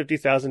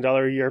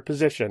 $250,000 a year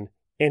position,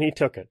 and he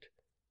took it.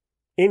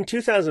 In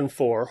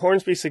 2004,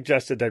 Hornsby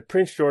suggested that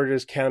Prince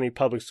George's County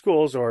Public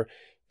Schools, or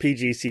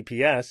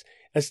PGCPS,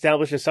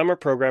 establish a summer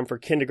program for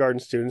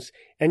kindergarten students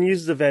and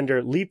use the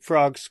vendor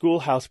Leapfrog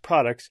Schoolhouse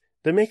Products,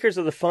 the makers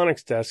of the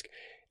Phonics Desk,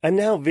 a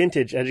now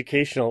vintage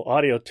educational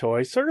audio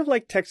toy, sort of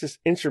like Texas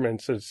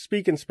Instruments or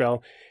Speak and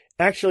Spell.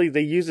 Actually,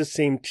 they use the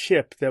same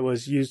chip that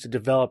was used to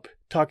develop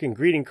talking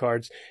greeting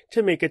cards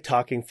to make a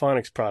talking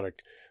phonics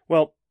product.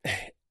 Well,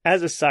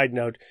 as a side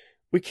note,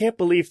 we can't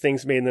believe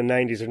things made in the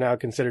 90s are now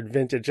considered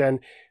vintage, and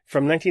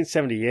from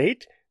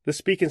 1978, the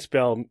Speak and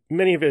Spell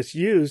many of us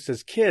used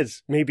as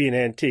kids may be an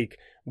antique,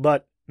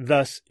 but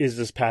thus is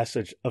this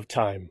passage of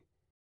time.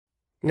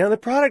 Now, the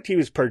product he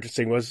was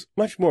purchasing was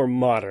much more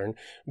modern,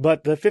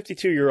 but the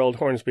 52-year-old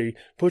Hornsby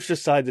pushed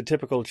aside the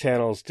typical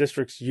channels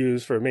districts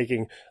use for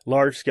making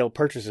large-scale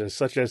purchases,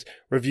 such as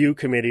review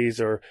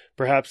committees or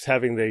perhaps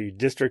having the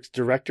district's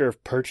director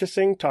of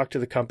purchasing talk to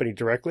the company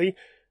directly.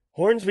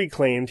 Hornsby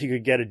claimed he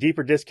could get a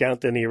deeper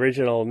discount than the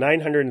original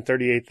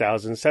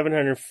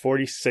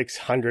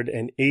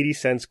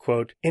 $938,746.80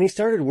 quote, and he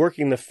started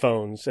working the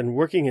phones and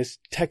working his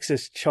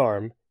Texas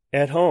charm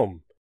at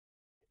home.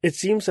 It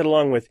seems that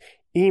along with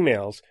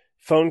emails,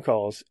 phone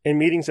calls, and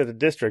meetings at the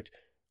district,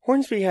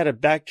 Hornsby had a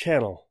back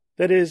channel.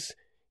 That is,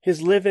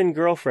 his live-in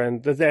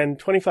girlfriend, the then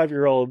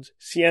 25-year-old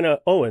Sienna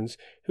Owens,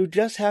 who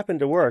just happened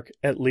to work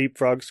at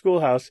Leapfrog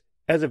Schoolhouse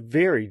as a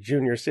very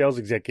junior sales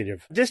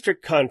executive.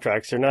 District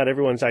contracts are not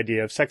everyone's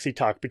idea of sexy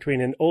talk between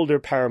an older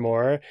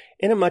paramour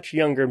and a much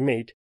younger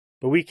mate,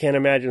 but we can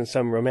imagine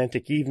some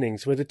romantic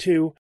evenings where the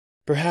two,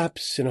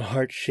 perhaps in a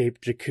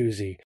heart-shaped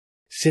jacuzzi,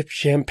 sip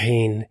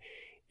champagne,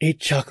 ate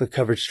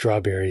chocolate-covered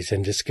strawberries,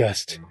 and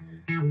discussed.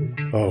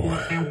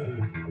 Oh,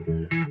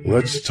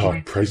 let's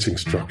talk pricing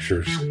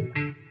structures.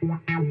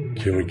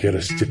 Can we get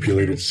a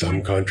stipulated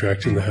sum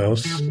contract in the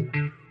house?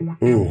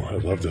 Ooh, I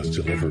love those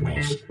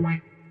deliverables.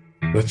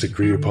 Let's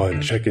agree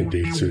upon check-in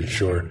dates to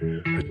ensure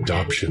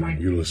adoption and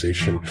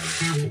utilization.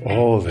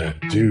 All that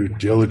due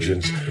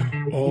diligence,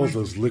 all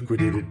those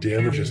liquidated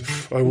damages.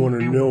 I want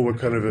to know what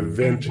kind of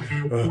event,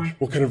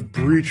 what kind of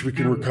breach we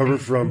can recover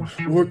from.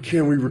 What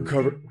can we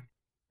recover?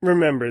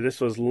 Remember,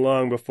 this was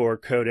long before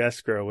code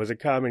escrow was a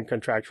common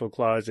contractual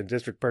clause in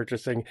district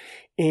purchasing.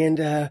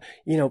 And,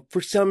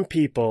 for some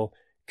people,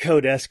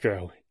 code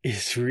escrow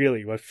is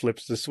really what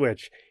flips the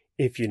switch,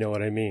 if you know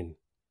what I mean.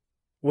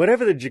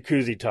 Whatever the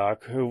jacuzzi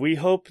talk, we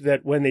hope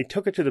that when they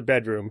took it to the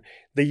bedroom,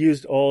 they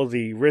used all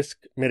the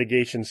risk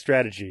mitigation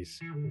strategies.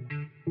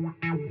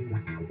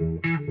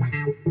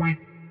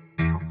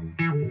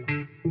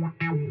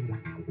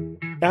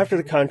 After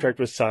the contract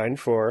was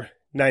signed for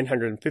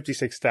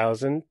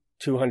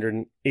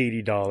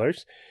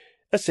 $956,280,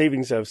 a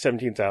savings of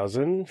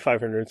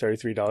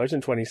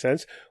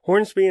 $17,533.20,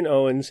 Hornsby and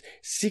Owens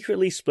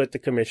secretly split the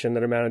commission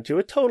that amounted to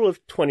a total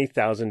of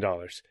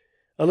 $20,000.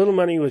 A little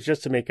money was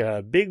just to make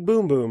a big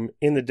boom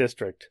in the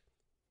district.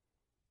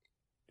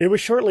 It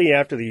was shortly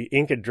after the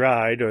ink had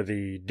dried or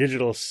the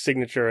digital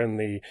signature and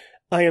the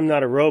I am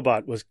not a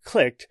robot was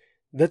clicked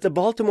that the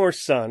Baltimore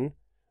Sun,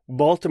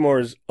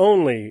 Baltimore's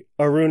only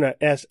Aruna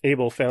S.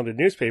 Abel-founded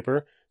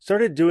newspaper,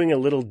 started doing a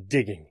little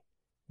digging.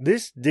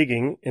 This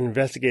digging,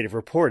 investigative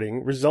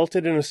reporting,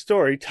 resulted in a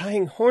story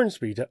tying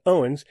Hornsby to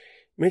Owens,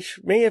 which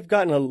may have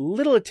gotten a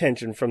little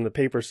attention from the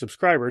paper's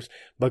subscribers,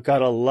 but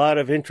got a lot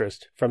of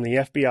interest from the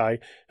FBI,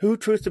 who,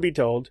 truth to be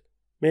told,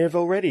 may have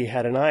already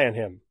had an eye on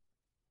him.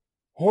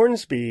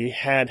 Hornsby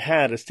had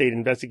a state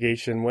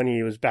investigation when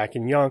he was back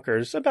in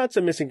Yonkers about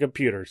some missing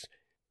computers.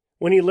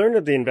 When he learned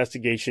of the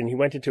investigation, he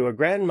went into a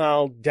grand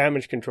mal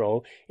damage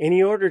control, and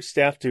he ordered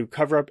staff to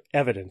cover up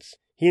evidence.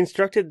 He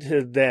instructed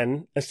the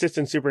then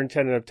Assistant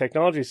Superintendent of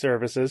Technology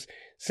Services,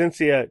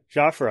 Cynthia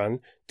Jaffron,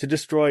 to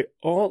destroy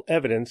all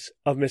evidence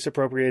of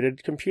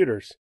misappropriated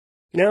computers.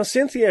 Now,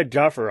 Cynthia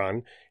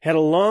Jaffron had a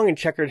long and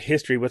checkered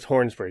history with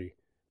Hornsby.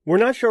 We're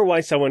not sure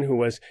why someone who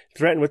was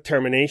threatened with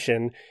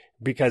termination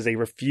because they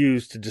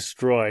refused to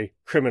destroy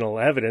criminal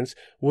evidence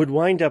would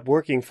wind up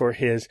working for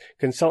his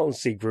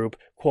consultancy group,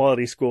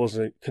 Quality Schools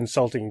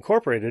Consulting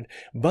Incorporated,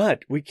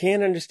 but we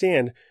can't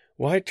understand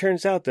why it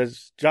turns out that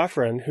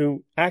Jaffron,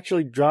 who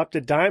actually dropped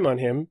a dime on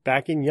him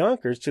back in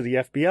Yonkers to the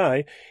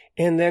FBI,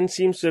 and then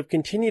seems to have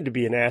continued to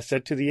be an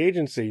asset to the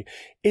agency.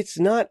 It's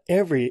not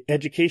every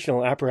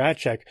educational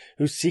apparatchik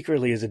who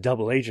secretly is a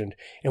double agent,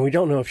 and we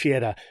don't know if she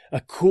had a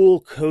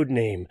cool code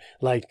name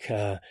like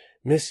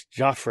Miss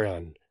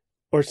Jaffron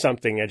or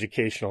something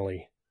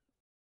educationally.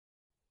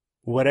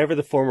 Whatever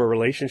the former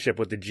relationship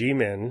with the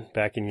G-men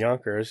back in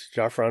Yonkers,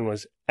 Jaffron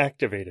was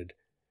activated.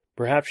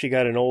 Perhaps she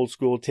got an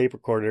old-school tape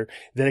recorder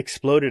that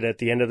exploded at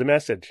the end of the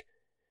message.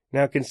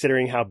 Now,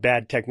 considering how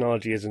bad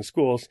technology is in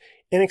schools,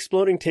 an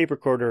exploding tape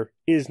recorder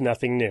is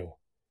nothing new.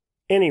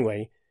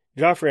 Anyway,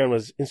 Jaffron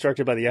was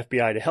instructed by the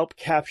FBI to help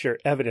capture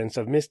evidence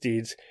of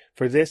misdeeds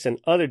for this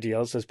and other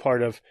deals as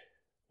part of,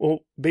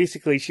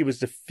 basically she was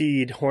to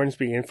feed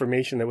Hornsby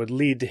information that would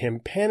lead to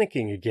him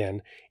panicking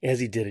again, as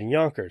he did in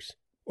Yonkers.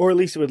 Or at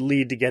least it would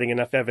lead to getting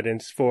enough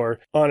evidence for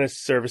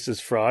honest services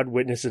fraud,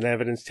 witness and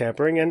evidence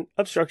tampering, and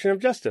obstruction of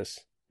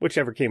justice,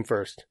 whichever came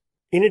first.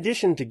 In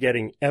addition to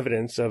getting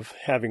evidence of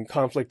having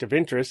conflict of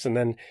interest and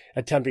then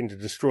attempting to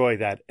destroy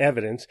that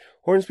evidence,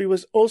 Hornsby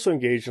was also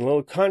engaged in a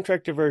little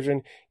contract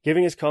diversion,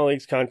 giving his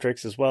colleagues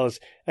contracts as well as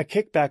a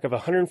kickback of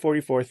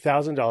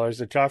 $144,000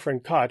 that Jaffron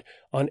caught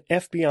on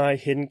FBI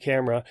hidden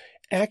camera,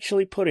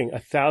 actually putting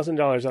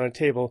 $1,000 on a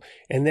table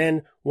and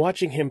then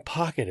watching him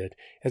pocket it,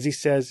 as he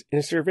says in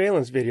a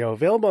surveillance video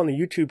available on the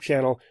YouTube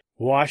channel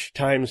Wash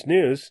Times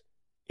News.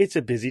 It's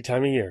a busy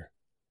time of year.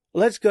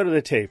 Let's go to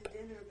the tape.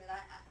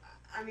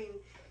 I mean,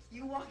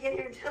 you walk in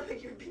here and tell me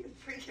you're being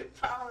freaking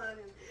followed.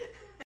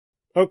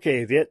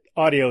 Okay, the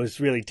audio is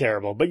really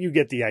terrible, but you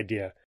get the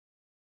idea.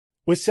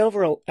 With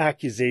several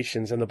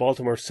accusations and the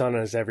Baltimore Sun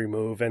on his every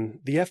move, and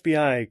the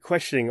FBI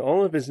questioning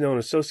all of his known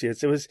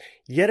associates, it was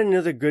yet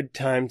another good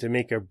time to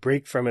make a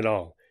break from it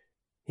all.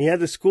 He had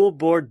the school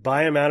board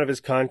buy him out of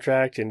his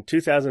contract in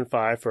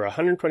 2005 for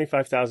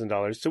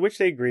 $125,000, to which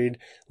they agreed,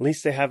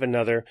 lest they have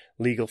another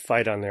legal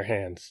fight on their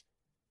hands.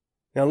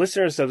 Now,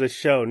 listeners of this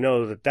show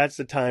know that that's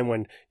the time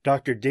when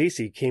Dr.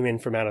 Dacey came in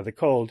from out of the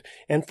cold,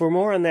 and for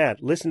more on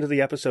that, listen to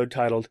the episode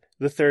titled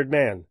The Third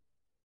Man.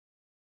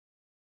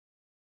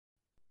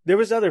 There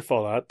was other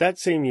fallout. That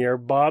same year,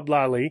 Bob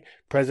Lally,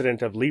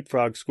 president of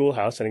Leapfrog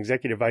Schoolhouse and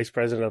executive vice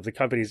president of the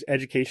company's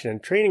education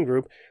and training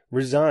group,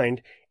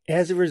 resigned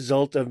as a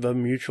result of a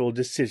mutual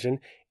decision,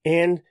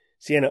 and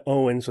Sienna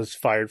Owens was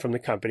fired from the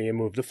company and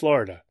moved to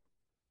Florida.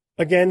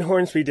 Again,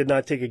 Hornsby did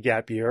not take a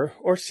gap year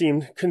or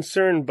seemed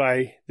concerned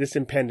by this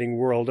impending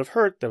world of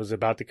hurt that was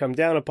about to come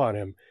down upon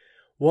him.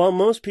 While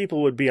most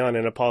people would be on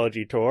an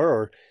apology tour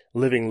or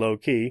living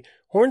low-key,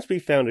 Hornsby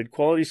founded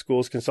Quality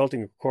Schools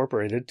Consulting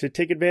Incorporated to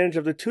take advantage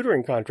of the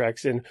tutoring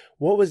contracts in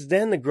what was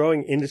then the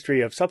growing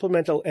industry of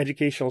supplemental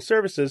educational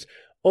services,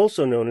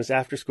 also known as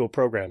after-school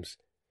programs.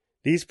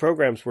 These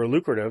programs were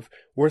lucrative,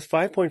 worth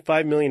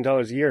 $5.5 million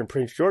a year in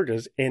Prince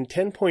George's and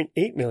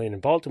 $10.8 million in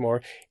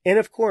Baltimore, and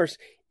of course,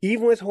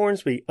 even with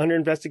Hornsby under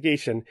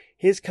investigation,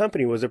 his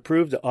company was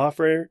approved to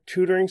offer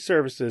tutoring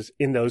services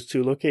in those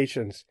two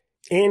locations.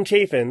 Ann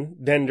Chafin,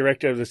 then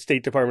director of the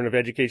State Department of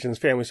Education's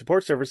Family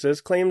Support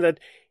Services, claimed that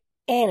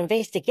an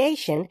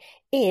investigation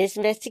is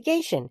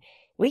investigation.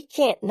 We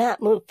can't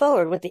not move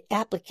forward with the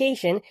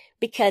application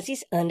because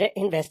he's under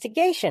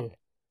investigation.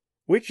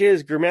 Which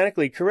is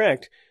grammatically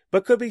correct,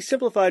 but could be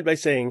simplified by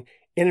saying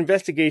an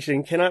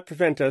investigation cannot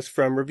prevent us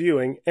from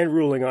reviewing and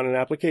ruling on an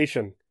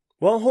application.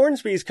 While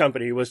Hornsby's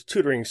company was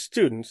tutoring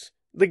students,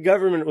 the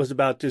government was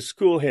about to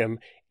school him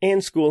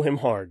and school him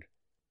hard.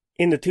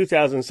 In the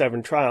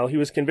 2007 trial, he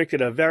was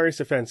convicted of various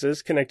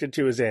offenses connected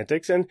to his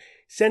antics and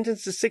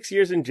sentenced to 6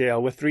 years in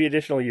jail with 3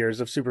 additional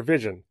years of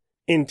supervision.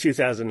 In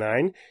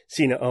 2009,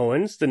 Sienna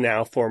Owens, the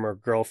now former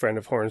girlfriend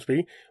of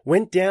Hornsby,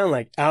 went down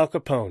like Al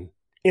Capone,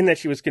 in that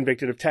she was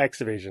convicted of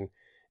tax evasion.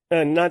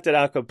 Not that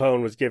Al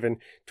Capone was given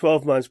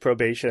 12 months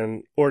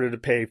probation, ordered to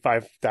pay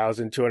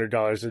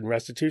 $5,200 in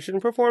restitution,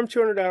 and perform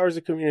 200 hours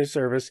of community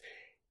service,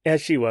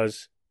 as she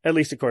was, at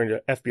least according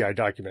to FBI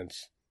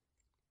documents.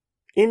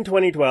 In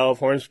 2012,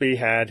 Hornsby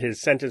had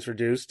his sentence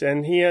reduced,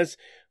 and he has,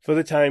 for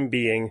the time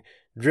being,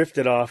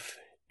 drifted off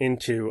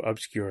into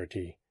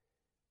obscurity.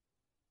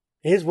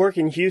 His work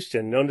in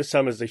Houston, known to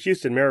some as the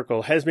Houston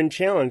Miracle, has been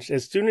challenged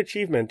as student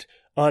achievement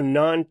on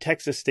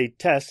non-Texas state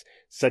tests,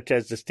 such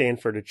as the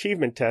Stanford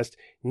Achievement Test,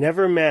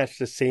 never matched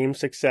the same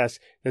success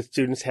that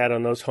students had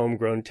on those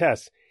homegrown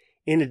tests.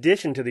 In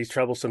addition to these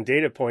troublesome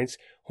data points,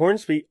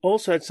 Hornsby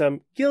also had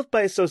some guilt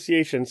by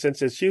association since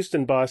his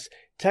Houston boss,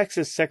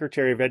 Texas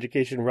Secretary of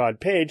Education Rod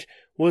Page,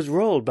 was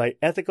rolled by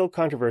ethical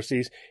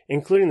controversies,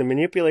 including the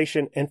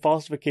manipulation and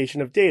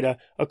falsification of data,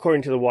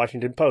 according to the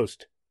Washington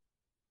Post.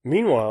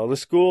 Meanwhile, the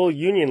school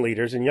union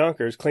leaders in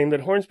Yonkers claimed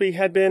that Hornsby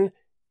had been,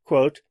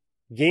 quote,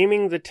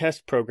 gaming the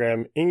test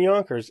program in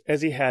Yonkers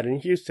as he had in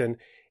Houston,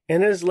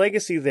 and his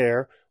legacy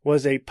there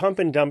was a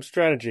pump-and-dump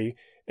strategy,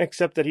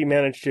 except that he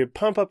managed to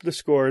pump up the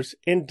scores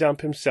and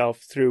dump himself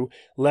through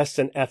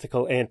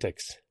less-than-ethical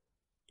antics.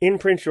 In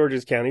Prince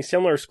George's County,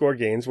 similar score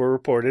gains were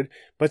reported,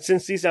 but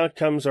since these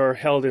outcomes are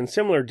held in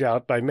similar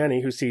doubt by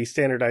many who see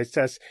standardized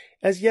tests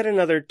as yet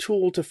another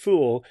tool to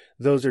fool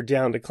those who are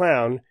down to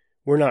clown,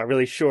 we're not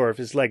really sure of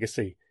his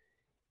legacy.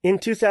 In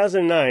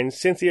 2009,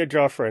 Cynthia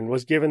Joffrin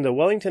was given the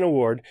Wellington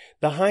Award,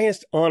 the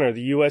highest honor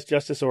the U.S.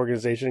 Justice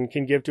Organization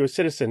can give to a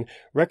citizen,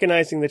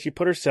 recognizing that she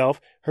put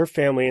herself, her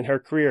family, and her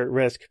career at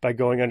risk by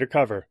going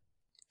undercover.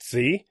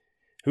 See?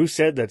 Who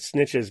said that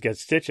snitches get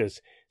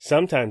stitches?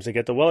 Sometimes they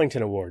get the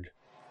Wellington Award.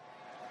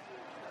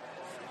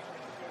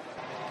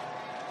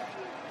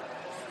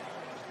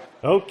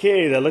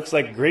 Okay, that looks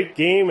like a great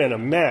game and a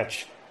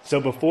match. So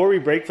before we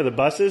break for the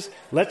buses,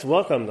 let's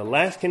welcome the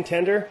last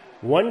contender,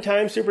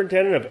 one-time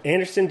superintendent of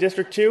Anderson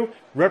District 2,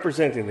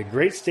 representing the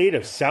great state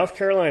of South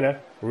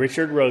Carolina,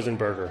 Richard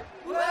Rosenberger.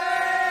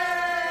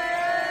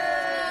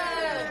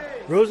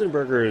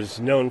 Rosenberger is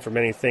known for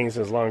many things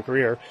in his long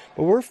career,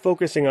 but we're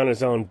focusing on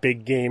his own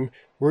big game,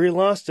 where he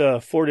lost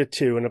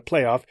 4-2 in a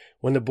playoff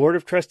when the Board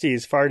of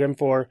Trustees fired him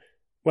for,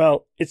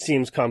 well, it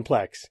seems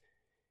complex.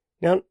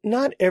 Now,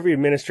 not every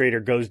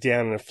administrator goes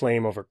down in a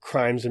flame over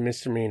crimes and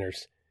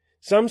misdemeanors.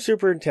 Some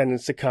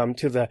superintendents succumb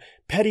to the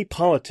petty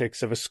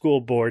politics of a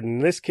school board, and in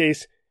this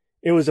case,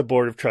 it was a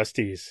board of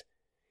trustees.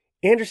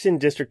 Anderson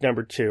District No.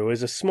 2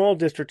 is a small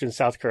district in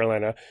South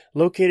Carolina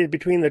located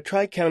between the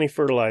Tri-County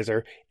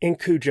Fertilizer and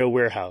Cujo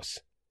Warehouse.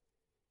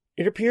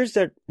 It appears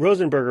that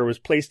Rosenberger was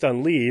placed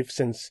on leave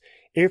since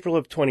April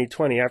of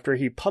 2020 after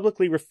he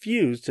publicly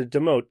refused to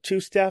demote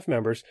 2 staff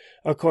members,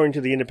 according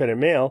to the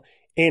Independent Mail,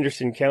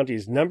 Anderson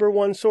County's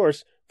 #1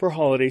 source for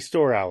holiday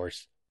store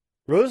hours.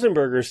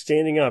 Rosenberger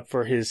standing up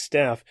for his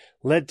staff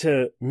led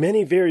to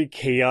many very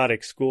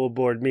chaotic school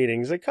board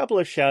meetings, a couple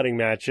of shouting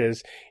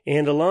matches,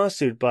 and a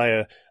lawsuit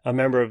by a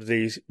member of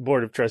the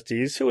Board of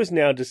Trustees who is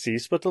now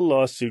deceased, but the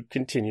lawsuit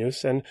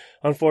continues, and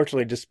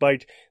unfortunately,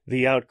 despite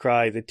the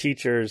outcry, the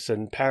teachers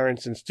and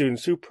parents and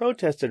students who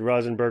protested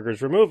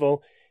Rosenberger's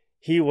removal,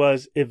 he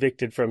was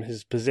evicted from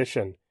his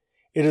position.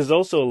 It is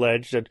also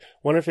alleged that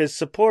one of his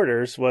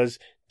supporters was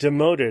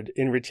demoted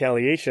in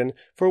retaliation,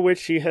 for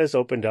which he has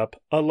opened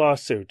up a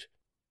lawsuit.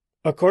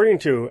 According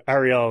to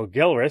Ariel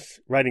Gelrith,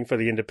 writing for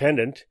The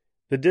Independent,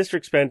 The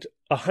district spent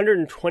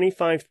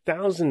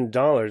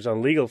 $125,000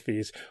 on legal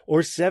fees,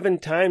 or 7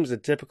 times the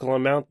typical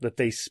amount that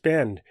they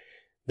spend.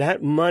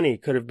 That money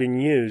could have been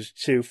used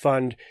to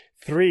fund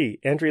 3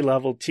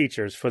 entry-level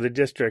teachers for the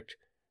district,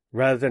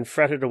 rather than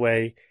fretted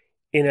away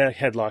in a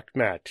headlocked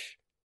match.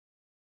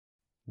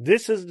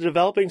 This is a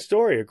developing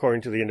story,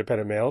 according to the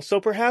Independent Mail,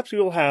 so perhaps we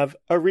will have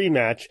a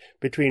rematch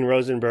between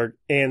Rosenberg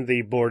and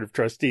the Board of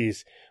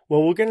Trustees.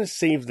 Well, we're going to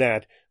save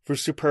that for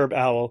Superb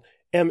Owl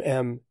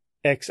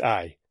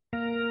MMXI.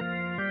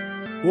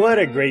 What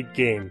a great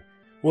game.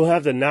 We'll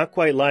have the Not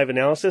Quite Live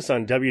analysis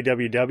on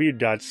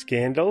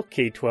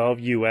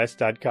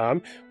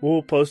www.scandalk12us.com.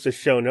 We'll post the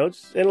show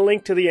notes and a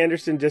link to the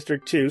Anderson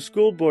District 2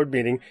 school board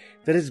meeting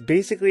that is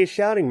basically a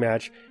shouting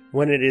match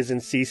when it is in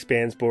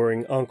C-SPAN's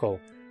Boring Uncle.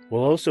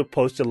 We'll also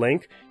post a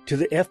link to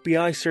the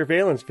FBI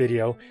surveillance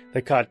video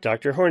that caught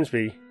Dr.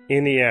 Hornsby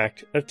in the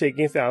act of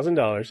taking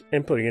 $1,000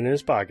 and putting it in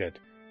his pocket,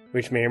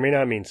 which may or may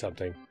not mean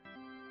something.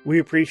 We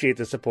appreciate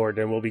the support,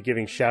 and we'll be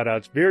giving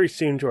shout-outs very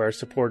soon to our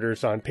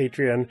supporters on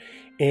Patreon,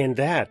 and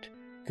that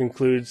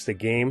concludes the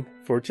game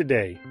for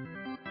today.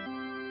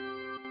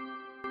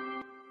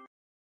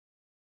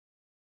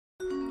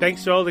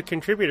 Thanks to all the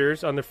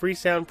contributors on the Free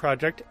Sound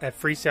Project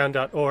at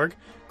freesound.org.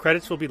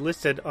 Credits will be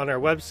listed on our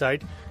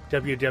website,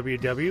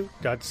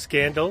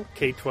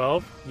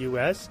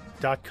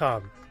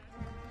 www.scandalk12us.com.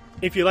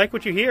 If you like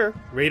what you hear,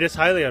 rate us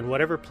highly on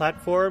whatever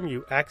platform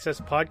you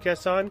access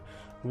podcasts on,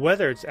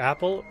 whether it's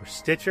Apple or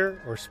Stitcher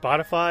or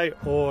Spotify,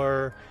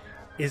 or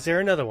is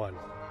there another one?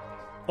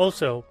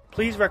 Also,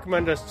 please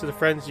recommend us to the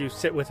friends you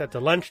sit with at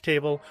the lunch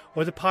table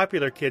or the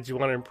popular kids you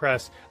want to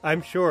impress.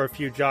 I'm sure a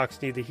few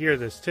jocks need to hear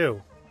this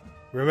too.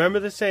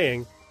 Remember the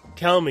saying,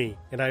 tell me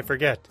and I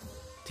forget.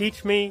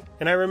 Teach me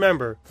and I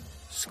remember.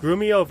 Screw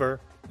me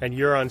over and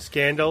you're on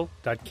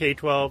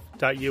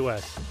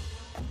scandal.k12.us.